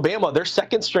 Alabama, their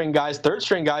second-string guys,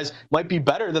 third-string guys might be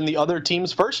better than the other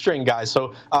team's first-string guys.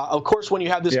 So, of course, when you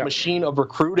have this machine of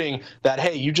recruiting that,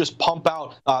 hey, you just pump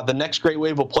out the next great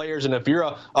wave of players, and if you're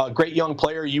a great young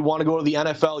player, you want to go to the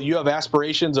NFL, you have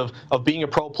aspirations of being a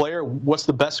pro player, what's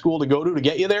the best school to go to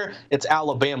get you there? It's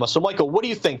Alabama. So, Michael, what do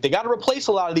you think? They got to replace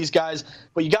a lot of these guys,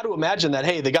 but you got to imagine that,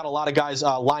 hey, they got a lot of guys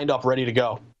lined up ready to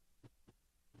go.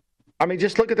 I mean,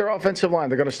 just look at their offensive line.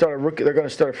 They're going to start a rookie. They're going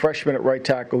to start a freshman at right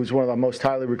tackle, who's one of the most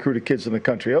highly recruited kids in the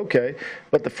country. Okay,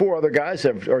 but the 4 other guys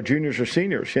are juniors or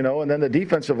seniors, and then the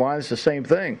defensive line is the same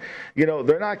thing.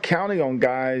 They're not counting on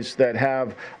guys that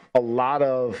have a lot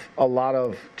of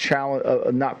challenge,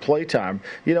 not play time.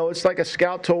 It's like a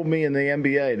scout told me in the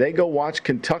NBA. They go watch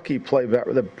Kentucky play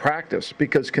the practice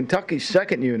because Kentucky's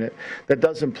second unit that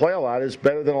doesn't play a lot is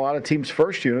better than a lot of teams'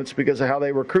 first units because of how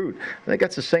they recruit. I think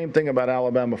that's the same thing about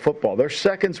Alabama football. Their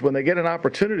seconds, when they get an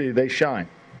opportunity, they shine.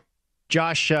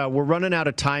 Josh, we're running out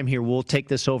of time here. We'll take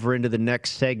this over into the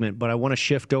next segment, but I want to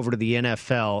shift over to the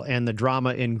NFL, and the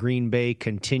drama in Green Bay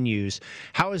continues.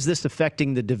 How is this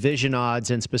affecting the division odds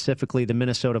and specifically the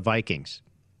Minnesota Vikings?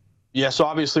 Yeah, so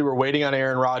obviously we're waiting on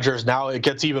Aaron Rodgers. Now it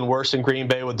gets even worse in Green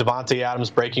Bay with Devontae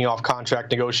Adams breaking off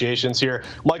contract negotiations here.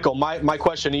 Michael, my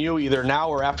question to you, either now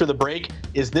or after the break,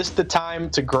 is this the time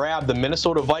to grab the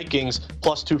Minnesota Vikings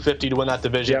plus 250 to win that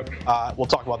division? Yep. We'll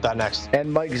talk about that next. And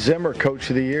Mike Zimmer, Coach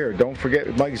of the Year. Don't forget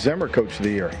Mike Zimmer, Coach of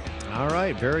the Year. All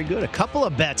right, very good. A couple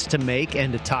of bets to make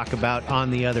and to talk about on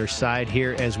the other side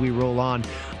here as we roll on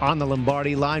the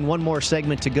Lombardi line. One more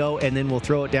segment to go, and then we'll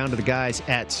throw it down to the guys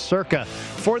at Circa.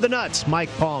 For the Nuts, Mike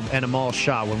Palm and Amal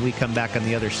Shah when we come back on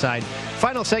the other side.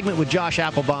 Final segment with Josh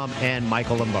Applebaum and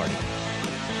Michael Lombardi.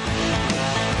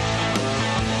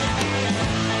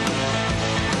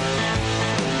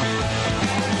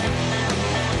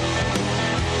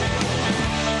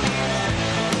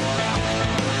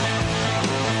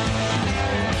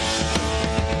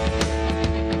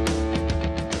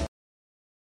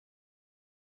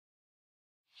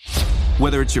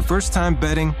 Whether it's your first time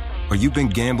betting or you've been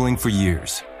gambling for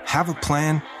years, have a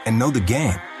plan and know the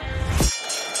game.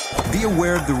 Be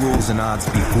aware of the rules and odds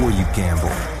before you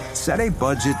gamble. Set a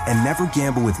budget and never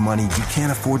gamble with money you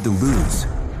can't afford to lose.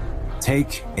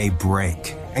 Take a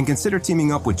break and consider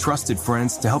teaming up with trusted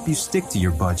friends to help you stick to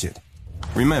your budget.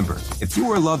 Remember, if you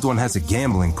or a loved one has a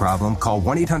gambling problem, call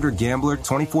 1-800-GAMBLER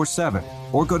 24/7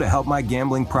 or go to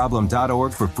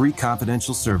helpmygamblingproblem.org for free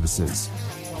confidential services.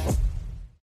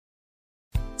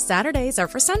 Saturdays are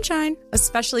for sunshine,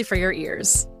 especially for your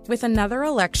ears. With another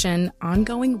election,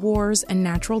 ongoing wars, and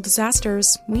natural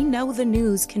disasters, we know the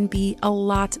news can be a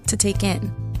lot to take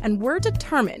in. And we're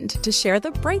determined to share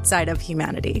the bright side of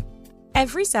humanity.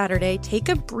 Every Saturday, take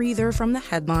a breather from the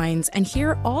headlines and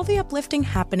hear all the uplifting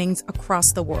happenings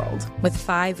across the world with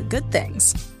 5 Good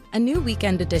Things, a new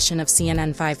weekend edition of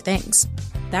CNN 5 Things.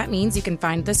 That means you can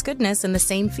find this goodness in the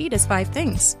same feed as 5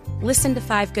 Things. Listen to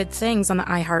 5 Good Things on the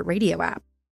iHeartRadio app.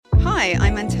 Hi,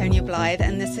 I'm Antonia Blythe,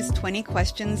 and this is 20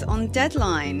 Questions on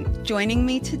Deadline. Joining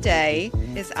me today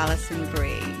is Alison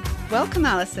Brie. Welcome,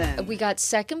 Alison. We got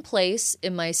second place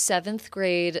in my 7th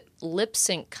grade lip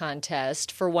sync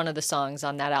contest for one of the songs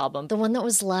on that album. The one that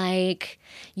was like,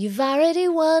 "You've already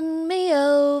won me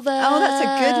over." Oh, that's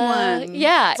a good one.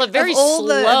 Yeah. It's very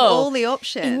slow. Of all the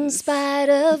options. In spite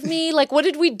of me. Like, what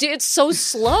did we do? It's so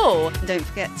slow. Don't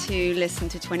forget to listen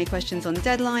to 20 Questions on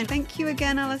Deadline. Thank you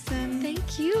again, Alison.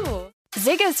 Thank you.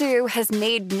 Zigazoo has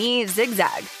made me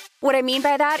zigzag. What I mean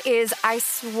by that is I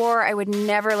swore I would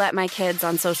never let my kids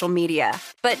on social media,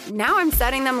 but now I'm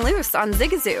setting them loose on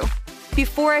Zigazoo.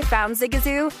 Before I found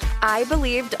Zigazoo, I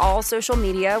believed all social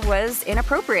media was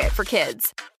inappropriate for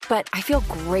kids. But I feel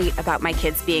great about my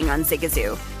kids being on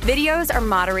Zigazoo. Videos are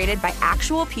moderated by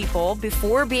actual people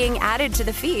before being added to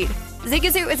the feed.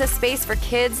 Zigazoo is a space for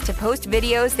kids to post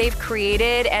videos they've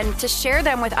created and to share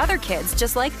them with other kids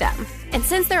just like them. And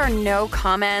since there are no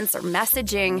comments or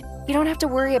messaging, you don't have to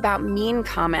worry about mean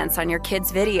comments on your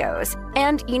kids' videos.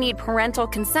 And you need parental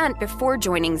consent before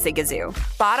joining Zigazoo.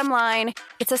 Bottom line,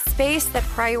 it's a space that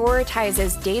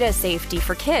prioritizes data safety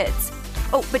for kids.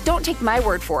 Oh, but don't take my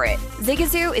word for it.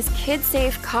 Zigazoo is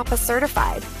KidSafe COPPA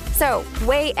certified. So,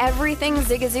 weigh everything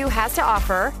Zigazoo has to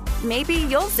offer. Maybe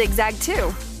you'll zigzag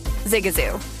too.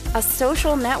 Zigazoo, a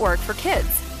social network for kids.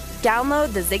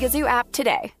 Download the Zigazoo app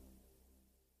today.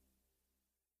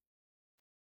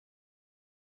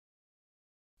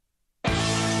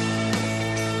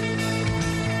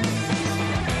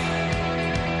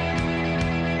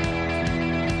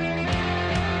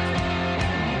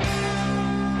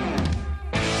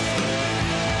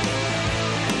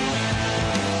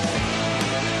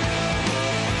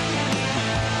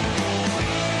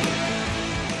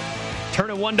 Turn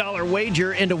a $1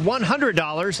 wager into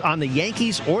 $100 on the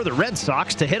Yankees or the Red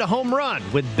Sox to hit a home run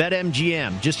with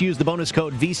BetMGM. Just use the bonus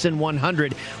code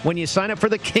VSiN100 when you sign up for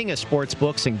the king of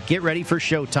sportsbooks and get ready for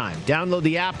showtime. Download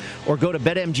the app or go to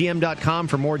BetMGM.com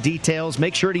for more details.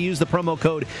 Make sure to use the promo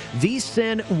code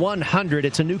VSiN100.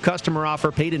 It's a new customer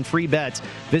offer, paid in free bets.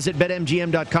 Visit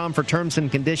BetMGM.com for terms and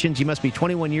conditions. You must be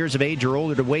 21 years of age or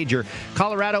older to wager.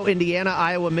 Colorado, Indiana,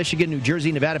 Iowa, Michigan, New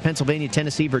Jersey, Nevada, Pennsylvania,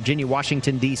 Tennessee, Virginia,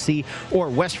 Washington, D.C., or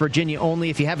West Virginia only.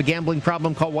 If you have a gambling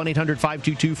problem, call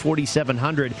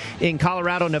 1-800-522-4700. In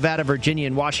Colorado, Nevada, Virginia,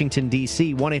 and Washington,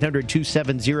 D.C.,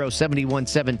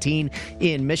 1-800-270-7117.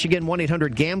 In Michigan,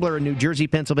 1-800-GAMBLER. In New Jersey,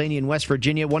 Pennsylvania, and West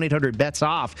Virginia,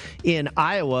 1-800-BETS-OFF. In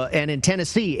Iowa and in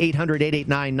Tennessee,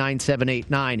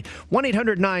 800-889-9789.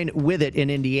 1-800-9-WITH-IT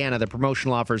in Indiana. The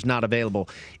promotional offer is not available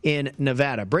in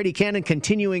Nevada. Brady Cannon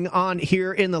continuing on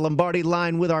here in the Lombardi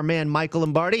line with our man Michael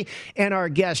Lombardi and our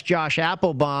guest Josh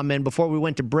Applebaum. And before we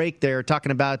went to break there,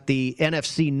 talking about the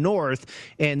NFC North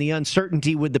and the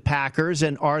uncertainty with the Packers,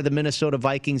 and are the Minnesota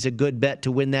Vikings a good bet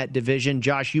to win that division?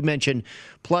 Josh, you mentioned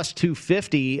plus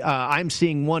 250. I'm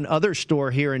seeing one other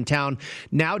store here in town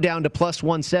now down to plus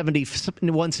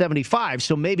 175.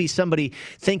 So maybe somebody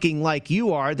thinking like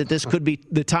you are that this could be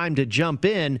the time to jump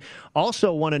in.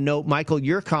 Also want to note, Michael,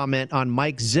 your comment on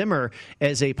Mike Zimmer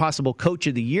as a possible Coach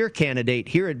of the Year candidate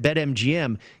here at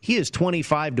BetMGM. He is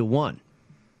 25-1.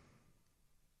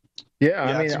 Yeah,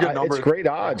 I mean, it's great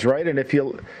odds, right? And if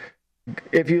you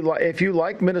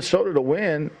like Minnesota to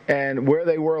win and where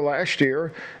they were last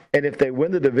year, and if they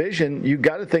win the division, you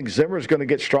got to think Zimmer's going to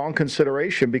get strong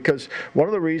consideration, because one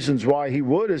of the reasons why he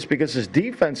would is because his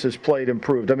defense has played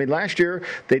improved. I mean, last year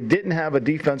they didn't have a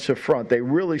defensive front. They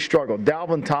really struggled.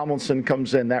 Dalvin Tomlinson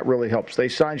comes in. That really helps. They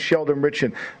signed Sheldon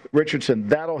Richardson.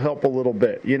 That'll help a little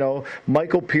bit. You know,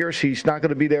 Michael Pierce, he's not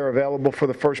going to be there available for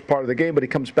the first part of the game, but he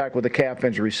comes back with a calf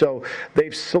injury. So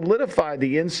they've solidified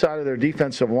the inside of their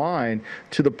defensive line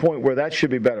to the point where that should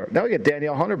be better. Now we get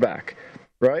Danielle Hunter back.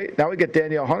 Right? Now we get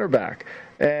Danielle Hunter back.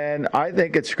 And I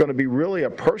think it's going to be really a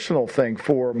personal thing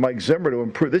for Mike Zimmer to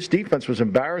improve. This defense was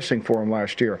embarrassing for him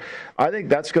last year. I think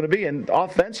that's going to be. And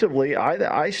offensively,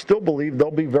 I still believe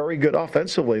they'll be very good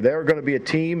offensively. They're going to be a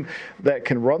team that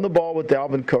can run the ball with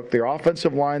Dalvin Cook. Their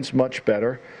offensive line's much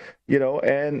better. You know,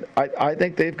 and I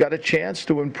think they've got a chance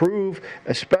to improve,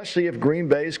 especially if Green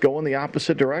Bay's going the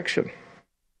opposite direction.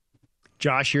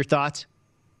 Josh, your thoughts?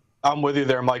 I'm with you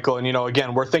there, Michael. And, you know,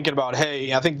 again, we're thinking about,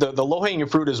 hey, I think the low-hanging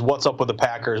fruit is what's up with the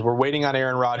Packers. We're waiting on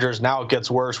Aaron Rodgers. Now it gets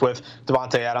worse with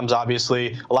Davante Adams,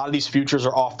 obviously. A lot of these futures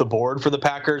are off the board for the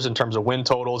Packers in terms of win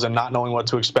totals and not knowing what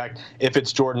to expect if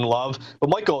it's Jordan Love. But,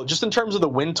 Michael, just in terms of the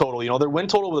win total, you know, their win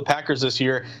total with the Packers this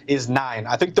year is 9.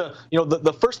 I think the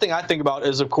first thing I think about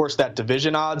is, of course, that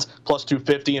division odds, plus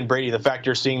 250. And, Brady, the fact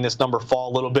you're seeing this number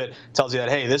fall a little bit tells you that,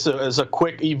 hey, this is a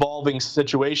quick evolving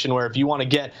situation where if you want to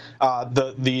get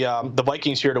the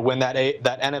Vikings here to win that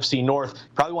NFC North,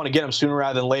 probably want to get them sooner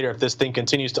rather than later if this thing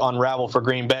continues to unravel for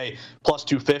Green Bay, plus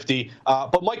 250.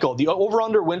 But, Michael, the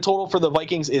over-under win total for the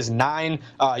Vikings is 9.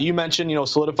 You mentioned, you know,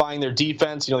 solidifying their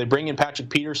defense. You know, they bring in Patrick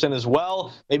Peterson as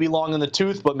well, maybe long in the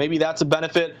tooth, but maybe that's a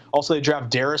benefit. Also, they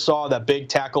draft Darisaw, that big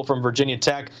tackle from Virginia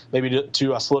Tech, maybe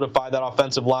to solidify that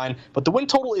offensive line. But the win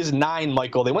total is 9,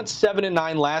 Michael. They went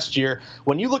 7-9 last year.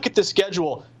 When you look at the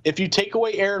schedule, if you take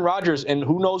away Aaron Rodgers and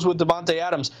who knows with Davante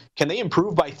Adams, can they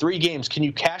improve by 3 games? Can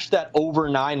you cash that over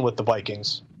 9 with the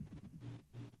Vikings?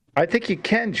 I think you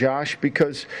can, Josh,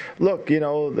 because, look, you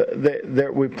know,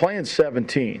 we're playing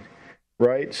 17,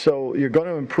 right? So you're going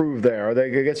to improve there. They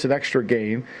get an extra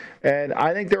game. And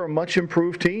I think they're a much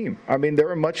improved team. I mean,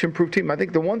 they're a much improved team. I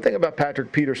think the one thing about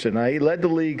Patrick Peterson, he led the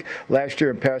league last year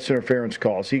in pass interference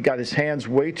calls. He got his hands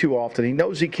way too often. He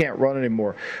knows he can't run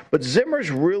anymore. But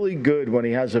Zimmer's really good when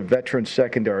he has a veteran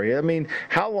secondary. I mean,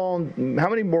 how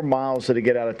many more miles did he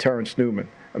get out of Terrence Newman?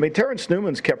 I mean, Terrence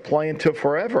Newman's kept playing till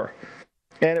forever.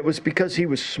 And it was because he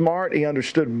was smart, he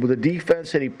understood the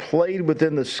defense, and he played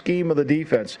within the scheme of the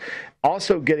defense.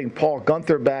 Also, getting Paul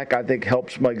Gunther back, I think,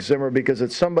 helps Mike Zimmer because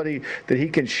it's somebody that he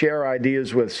can share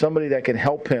ideas with, somebody that can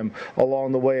help him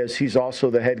along the way as he's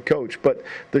also the head coach. But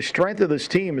the strength of this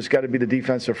team has got to be the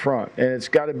defensive front, and it's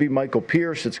got to be Michael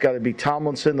Pierce, it's got to be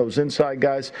Tomlinson, those inside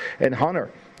guys, and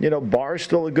Hunter. You know, Barr's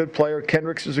still a good player.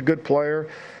 Kendricks is a good player.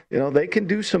 You know, they can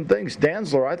do some things.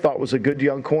 Dantzler, I thought, was a good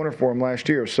young corner for him last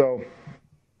year. So,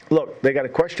 look, they got a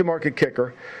question mark at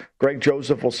kicker. Greg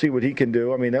Joseph will see what he can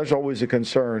do. I mean, there's always a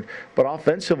concern. But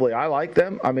offensively, I like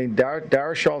them. I mean,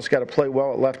 Darishaw's got to play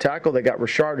well at left tackle. They got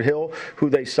Rashard Hill, who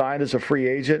they signed as a free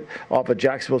agent off of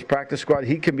Jacksonville's practice squad.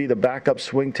 He can be the backup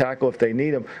swing tackle if they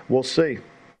need him. We'll see.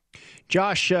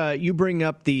 Josh, you bring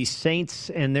up the Saints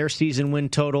and their season win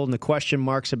total and the question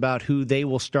marks about who they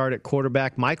will start at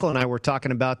quarterback. Michael and I were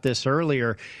talking about this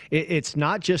earlier. It's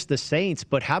not just the Saints,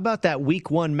 but how about that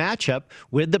week 1 matchup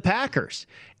with the Packers?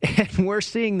 And we're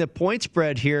seeing the point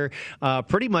spread here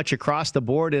pretty much across the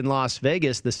board in Las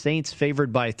Vegas. The Saints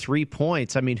favored by 3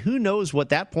 points. I mean, who knows what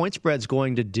that point spread's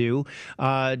going to do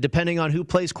depending on who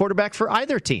plays quarterback for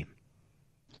either team.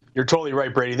 You're totally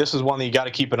right, Brady. This is one that you got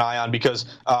to keep an eye on because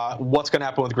what's going to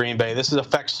happen with Green Bay? This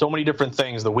affects so many different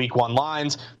things, the week 1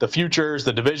 lines, the futures,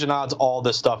 the division odds, all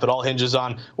this stuff. It all hinges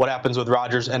on what happens with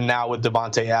Rodgers and now with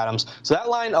Devontae Adams. So that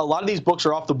line, a lot of these books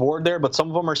are off the board there, but some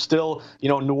of them are still,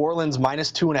 New Orleans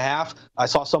minus 2.5. I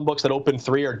saw some books that open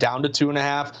 3 are down to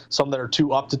 2.5, some that are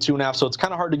 2 up to 2.5. So it's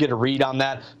kind of hard to get a read on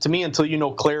that. To me, until you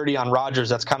know clarity on Rodgers,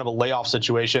 that's kind of a layoff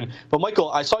situation. But Michael,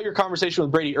 I saw your conversation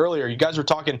with Brady earlier. You guys were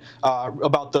talking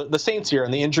about the Saints here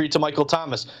and the injury to Michael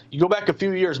Thomas. You go back a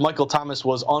few years, Michael Thomas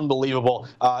was unbelievable.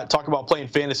 Talk about playing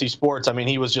fantasy sports. I mean,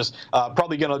 he was just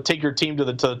probably going to take your team to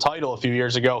the title a few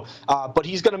years ago. But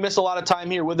he's going to miss a lot of time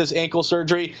here with his ankle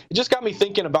surgery. It just got me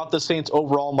thinking about the Saints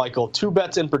overall, Michael. 2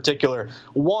 bets in particular.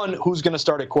 One, who's going to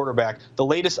start at quarterback? The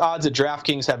latest odds at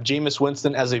DraftKings have Jameis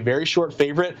Winston as a very short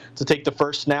favorite to take the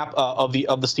first snap of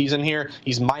the season here.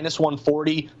 He's minus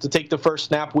 140 to take the first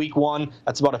snap week 1.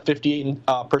 That's about a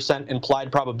 58%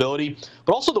 implied probability.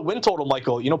 But also the win total,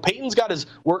 Michael. Peyton's got his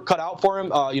work cut out for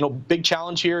him. Big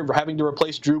challenge here, having to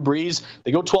replace Drew Brees.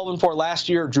 They go 12-4 last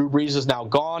year. Drew Brees is now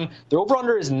gone. Their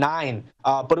over-under is 9.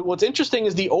 But what's interesting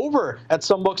is the over at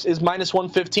some books is minus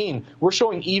 115. We're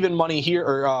showing even money here,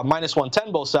 or minus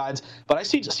 110 both sides. But I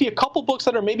see a couple books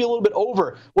that are maybe a little bit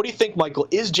over. What do you think, Michael?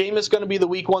 Is Jameis going to be the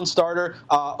week 1 starter?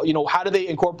 How do they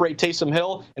incorporate Taysom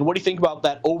Hill? And what do you think about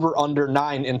that over-under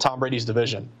 9 in Tom Brady's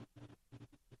division?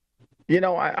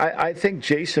 I think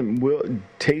Jameis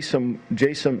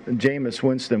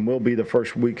Winston will be the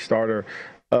first week starter.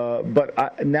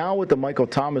 But now with the Michael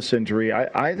Thomas injury,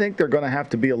 I think they're going to have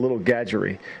to be a little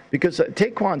gadgery because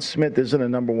Taquan Smith isn't a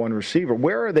number 1 receiver.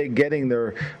 Where are they going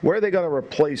to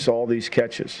replace all these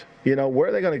catches? Where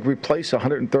are they going to replace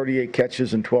 138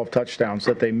 catches and 12 touchdowns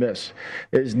that they miss?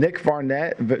 Is Nick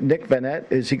Vannett,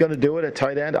 is he going to do it at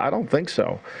tight end? I don't think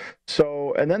so.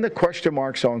 And then the question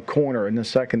marks on corner in the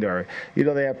secondary.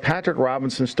 They have Patrick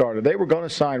Robinson started. They were going to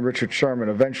sign Richard Sherman.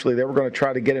 Eventually, they were going to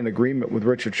try to get an agreement with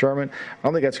Richard Sherman. I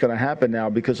don't think that's going to happen now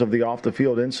because of the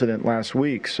off-the-field incident last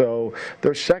week. So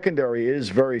their secondary is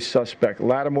very suspect.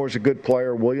 Lattimore's a good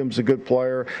player. Williams a good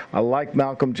player. I like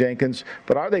Malcolm Jenkins.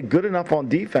 But are they good enough on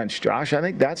defense, Josh? I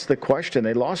think that's the question.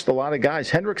 They lost a lot of guys.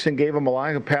 Hendrickson gave them a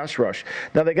lot of pass rush.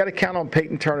 Now, they got to count on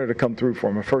Peyton Turner to come through for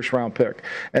them, a first-round pick.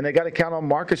 And they got to count on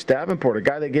Marcus Davenport, a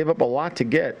guy they gave up a lot to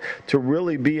get, to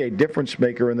really be a difference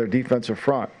maker in their defensive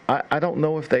front. I don't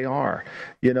know if they are.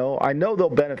 I know they'll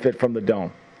benefit from the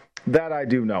dome. That I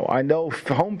do know. I know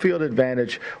home field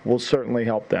advantage will certainly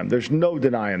help them. There's no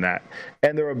denying that.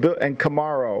 And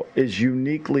Kamara is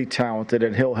uniquely talented,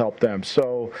 and he'll help them.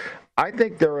 So I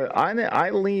think I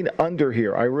lean under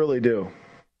here. I really do.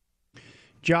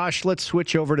 Josh, let's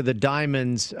switch over to the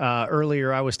Diamonds.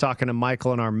 Earlier, I was talking to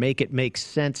Michael in our Make It Make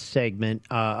Sense segment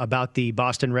about the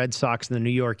Boston Red Sox and the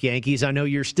New York Yankees. I know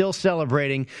you're still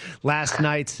celebrating last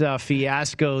night's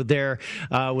fiasco there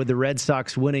with the Red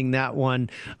Sox winning that one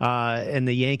and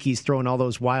the Yankees throwing all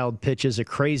those wild pitches, a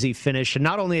crazy finish. And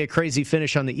not only a crazy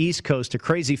finish on the East Coast, a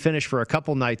crazy finish for a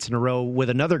couple nights in a row with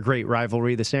another great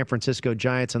rivalry, the San Francisco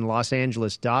Giants and Los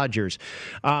Angeles Dodgers.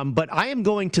 But I am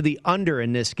going to the under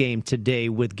in this game today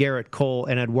with Garrett Cole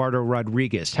and Eduardo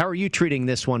Rodriguez. How are you treating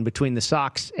this one between the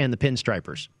Sox and the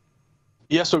Pinstripers?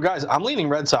 Yeah, so guys, I'm leaning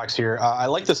Red Sox here. I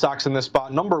like the Sox in this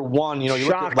spot. Number 1, you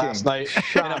looked at last night.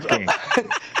 Shocking.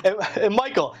 And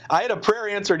Michael, I had a prayer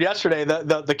answered yesterday.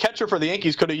 The catcher for the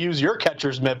Yankees could have used your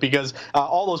catcher's mitt because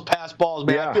all those pass balls,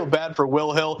 man, I feel bad for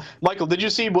Will Hill. Michael, did you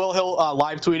see Will Hill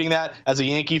live tweeting that as a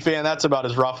Yankee fan? That's about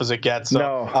as rough as it gets.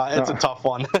 So it's a tough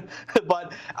one.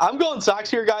 But I'm going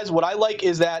Sox here, guys. What I like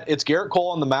is that it's Garrett Cole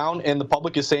on the mound, and the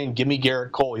public is saying, give me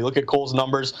Garrett Cole. You look at Cole's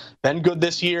numbers, been good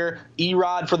this year.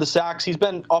 Erod for the Sox, he's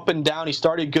been up and down. He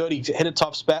started good. He hit a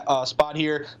tough spot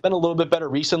here. Been a little bit better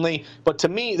recently. But to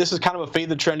me, this is kind of a fade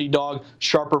the trendy dog,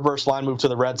 sharp reverse line move to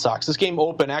the Red Sox. This game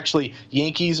open, actually,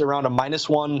 Yankees around a minus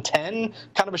 110,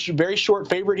 kind of a very short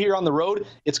favorite here on the road.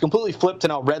 It's completely flipped to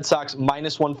now Red Sox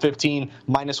minus 115,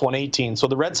 minus 118. So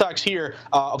the Red Sox here,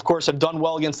 of course, have done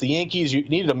well against the Yankees. You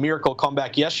needed a miracle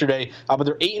comeback yesterday, but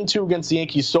they're 8-2 against the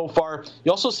Yankees so far.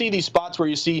 You also see these spots where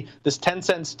you see this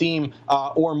 10-cent steam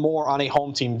or more on a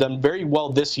home team. Done very very well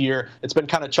this year. It's been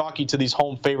kind of chalky to these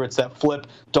home favorites that flip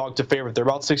dog to favorite. They're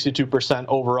about 62%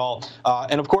 overall.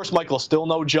 And of course, Michael, still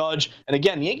no Judge. And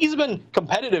again, the Yankees have been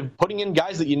competitive, putting in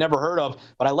guys that you never heard of.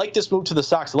 But I like this move to the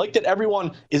Sox. I like that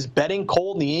everyone is betting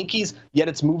Cole and the Yankees, yet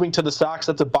it's moving to the Sox.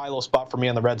 That's a buy low spot for me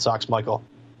on the Red Sox, Michael.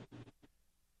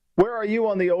 Where are you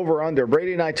on the over-under?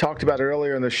 Brady and I talked about it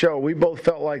earlier in the show. We both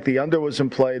felt like the under was in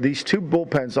play. These two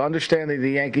bullpens, understanding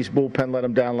the Yankees bullpen let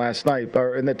them down last night,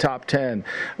 are in the top 10.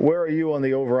 Where are you on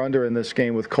the over-under in this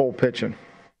game with Cole pitching?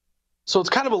 So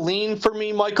it's kind of a lean for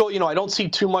me, Michael. I don't see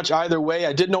too much either way.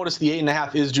 I did notice the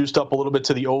 8.5 is juiced up a little bit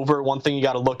to the over. One thing you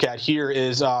got to look at here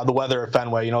is the weather at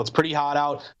Fenway. It's pretty hot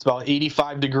out. It's about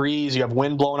 85 degrees. You have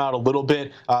wind blowing out a little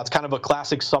bit. It's kind of a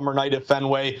classic summer night at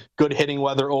Fenway. Good hitting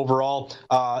weather overall.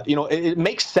 It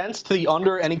makes sense to the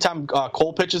under anytime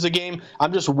Cole pitches a game.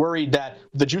 I'm just worried that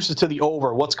the juice is to the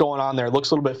over. What's going on there? It looks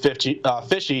a little bit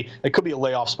fishy. It could be a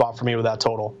layoff spot for me with that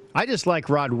total. I just like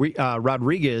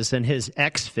Rodriguez and his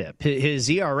xFIP. His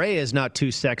ERA is not too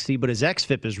sexy, but his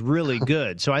xFIP is really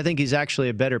good. So I think he's actually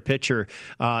a better pitcher.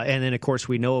 And then, of course,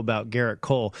 we know about Garrett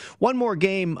Cole. One more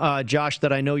game, Josh,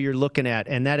 that I know you're looking at,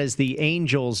 and that is the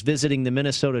Angels visiting the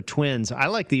Minnesota Twins. I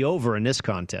like the over in this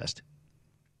contest.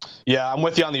 Yeah, I'm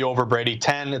with you on the over, Brady.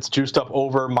 10, it's juiced up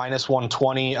over, minus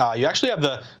 120. You actually have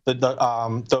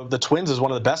the Twins as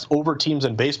one of the best over teams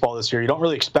in baseball this year. You don't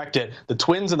really expect it. The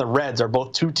Twins and the Reds are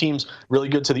both two teams really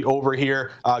good to the over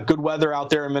here. Good weather out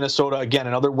there in Minnesota. Again,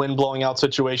 another wind blowing out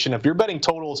situation. If you're betting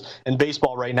totals in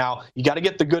baseball right now, you got to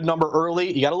get the good number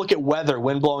early. You got to look at weather,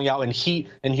 wind blowing out, and heat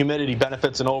and humidity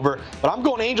benefits an over. But I'm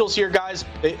going Angels here, guys.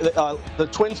 The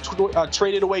Twins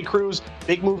traded away Cruz.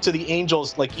 Big move to the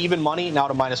Angels, like even money, now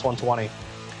to minus 120.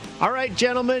 All right,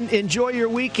 gentlemen, enjoy your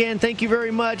weekend. Thank you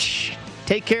very much.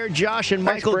 Take care, Josh and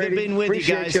Michael. Good being with you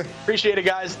guys. Appreciate it,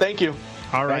 guys. Thank you.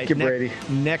 All right. Thank you, Brady.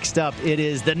 Next up, it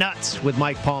is The Nuts with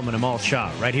Mike Palm and Amal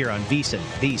Shah right here on VSiN,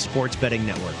 the Sports Betting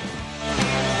Network.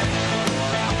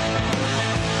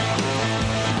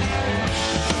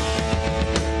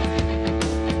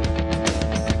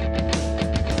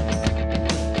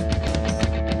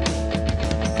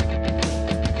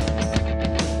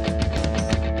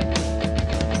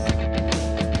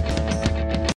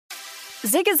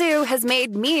 Zigazoo has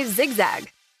made me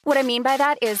zigzag. What I mean by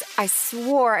that is I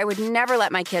swore I would never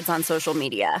let my kids on social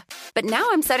media. But now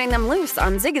I'm setting them loose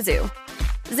on Zigazoo.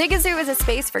 Zigazoo is a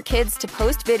space for kids to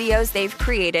post videos they've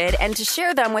created and to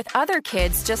share them with other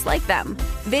kids just like them.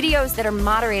 Videos that are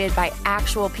moderated by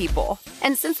actual people.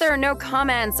 And since there are no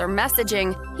comments or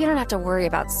messaging, you don't have to worry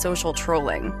about social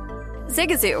trolling.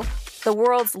 Zigazoo, the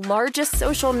world's largest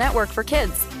social network for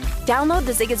kids. Download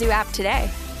the Zigazoo app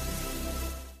today.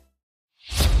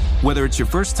 Whether it's your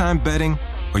first time betting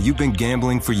or you've been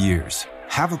gambling for years,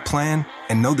 have a plan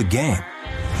and know the game.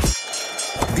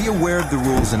 Be aware of the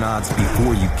rules and odds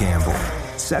before you gamble.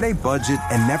 Set a budget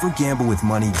and never gamble with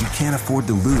money you can't afford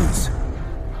to lose.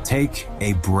 Take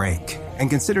a break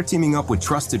and consider teaming up with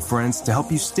trusted friends to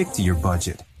help you stick to your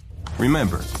budget.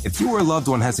 Remember, if you or a loved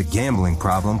one has a gambling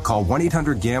problem, call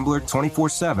 1-800-GAMBLER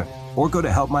 24/7 or go to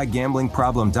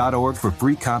helpmygamblingproblem.org for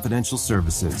free confidential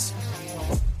services.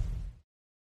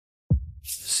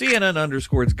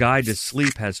 CNN_'s Guide to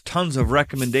Sleep has tons of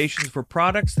recommendations for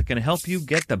products that can help you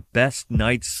get the best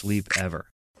night's sleep ever.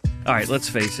 All right, let's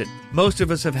face it, most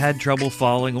of us have had trouble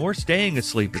falling or staying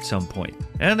asleep at some point,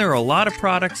 and there are a lot of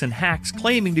products and hacks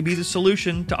claiming to be the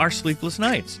solution to our sleepless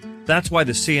nights. That's why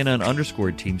the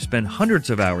CNN_ team spend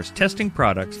hundreds of hours testing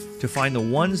products to find the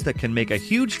ones that can make a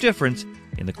huge difference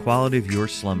in the quality of your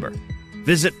slumber.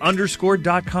 Visit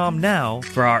underscore.com now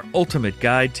for our ultimate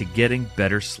guide to getting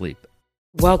better sleep.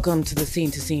 Welcome to the Scene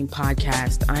to Scene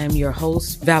podcast. I am your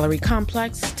host, Valerie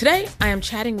Complex. Today, I am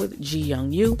chatting with Ji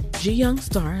Young Yu. Ji Young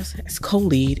stars as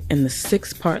co-lead in the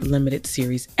 6-part limited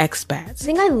series Expats. I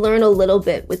think I learn a little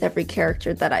bit with every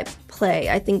character that I play.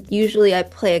 I think usually I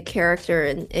play a character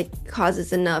and it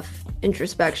causes enough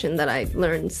introspection that I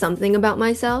learn something about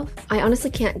myself. I honestly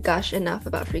can't gush enough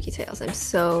about Freaky Tales. I'm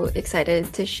so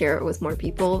excited to share it with more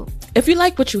people. If you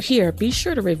like what you hear, be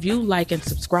sure to review, like, and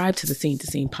subscribe to the Scene to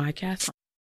Scene podcast.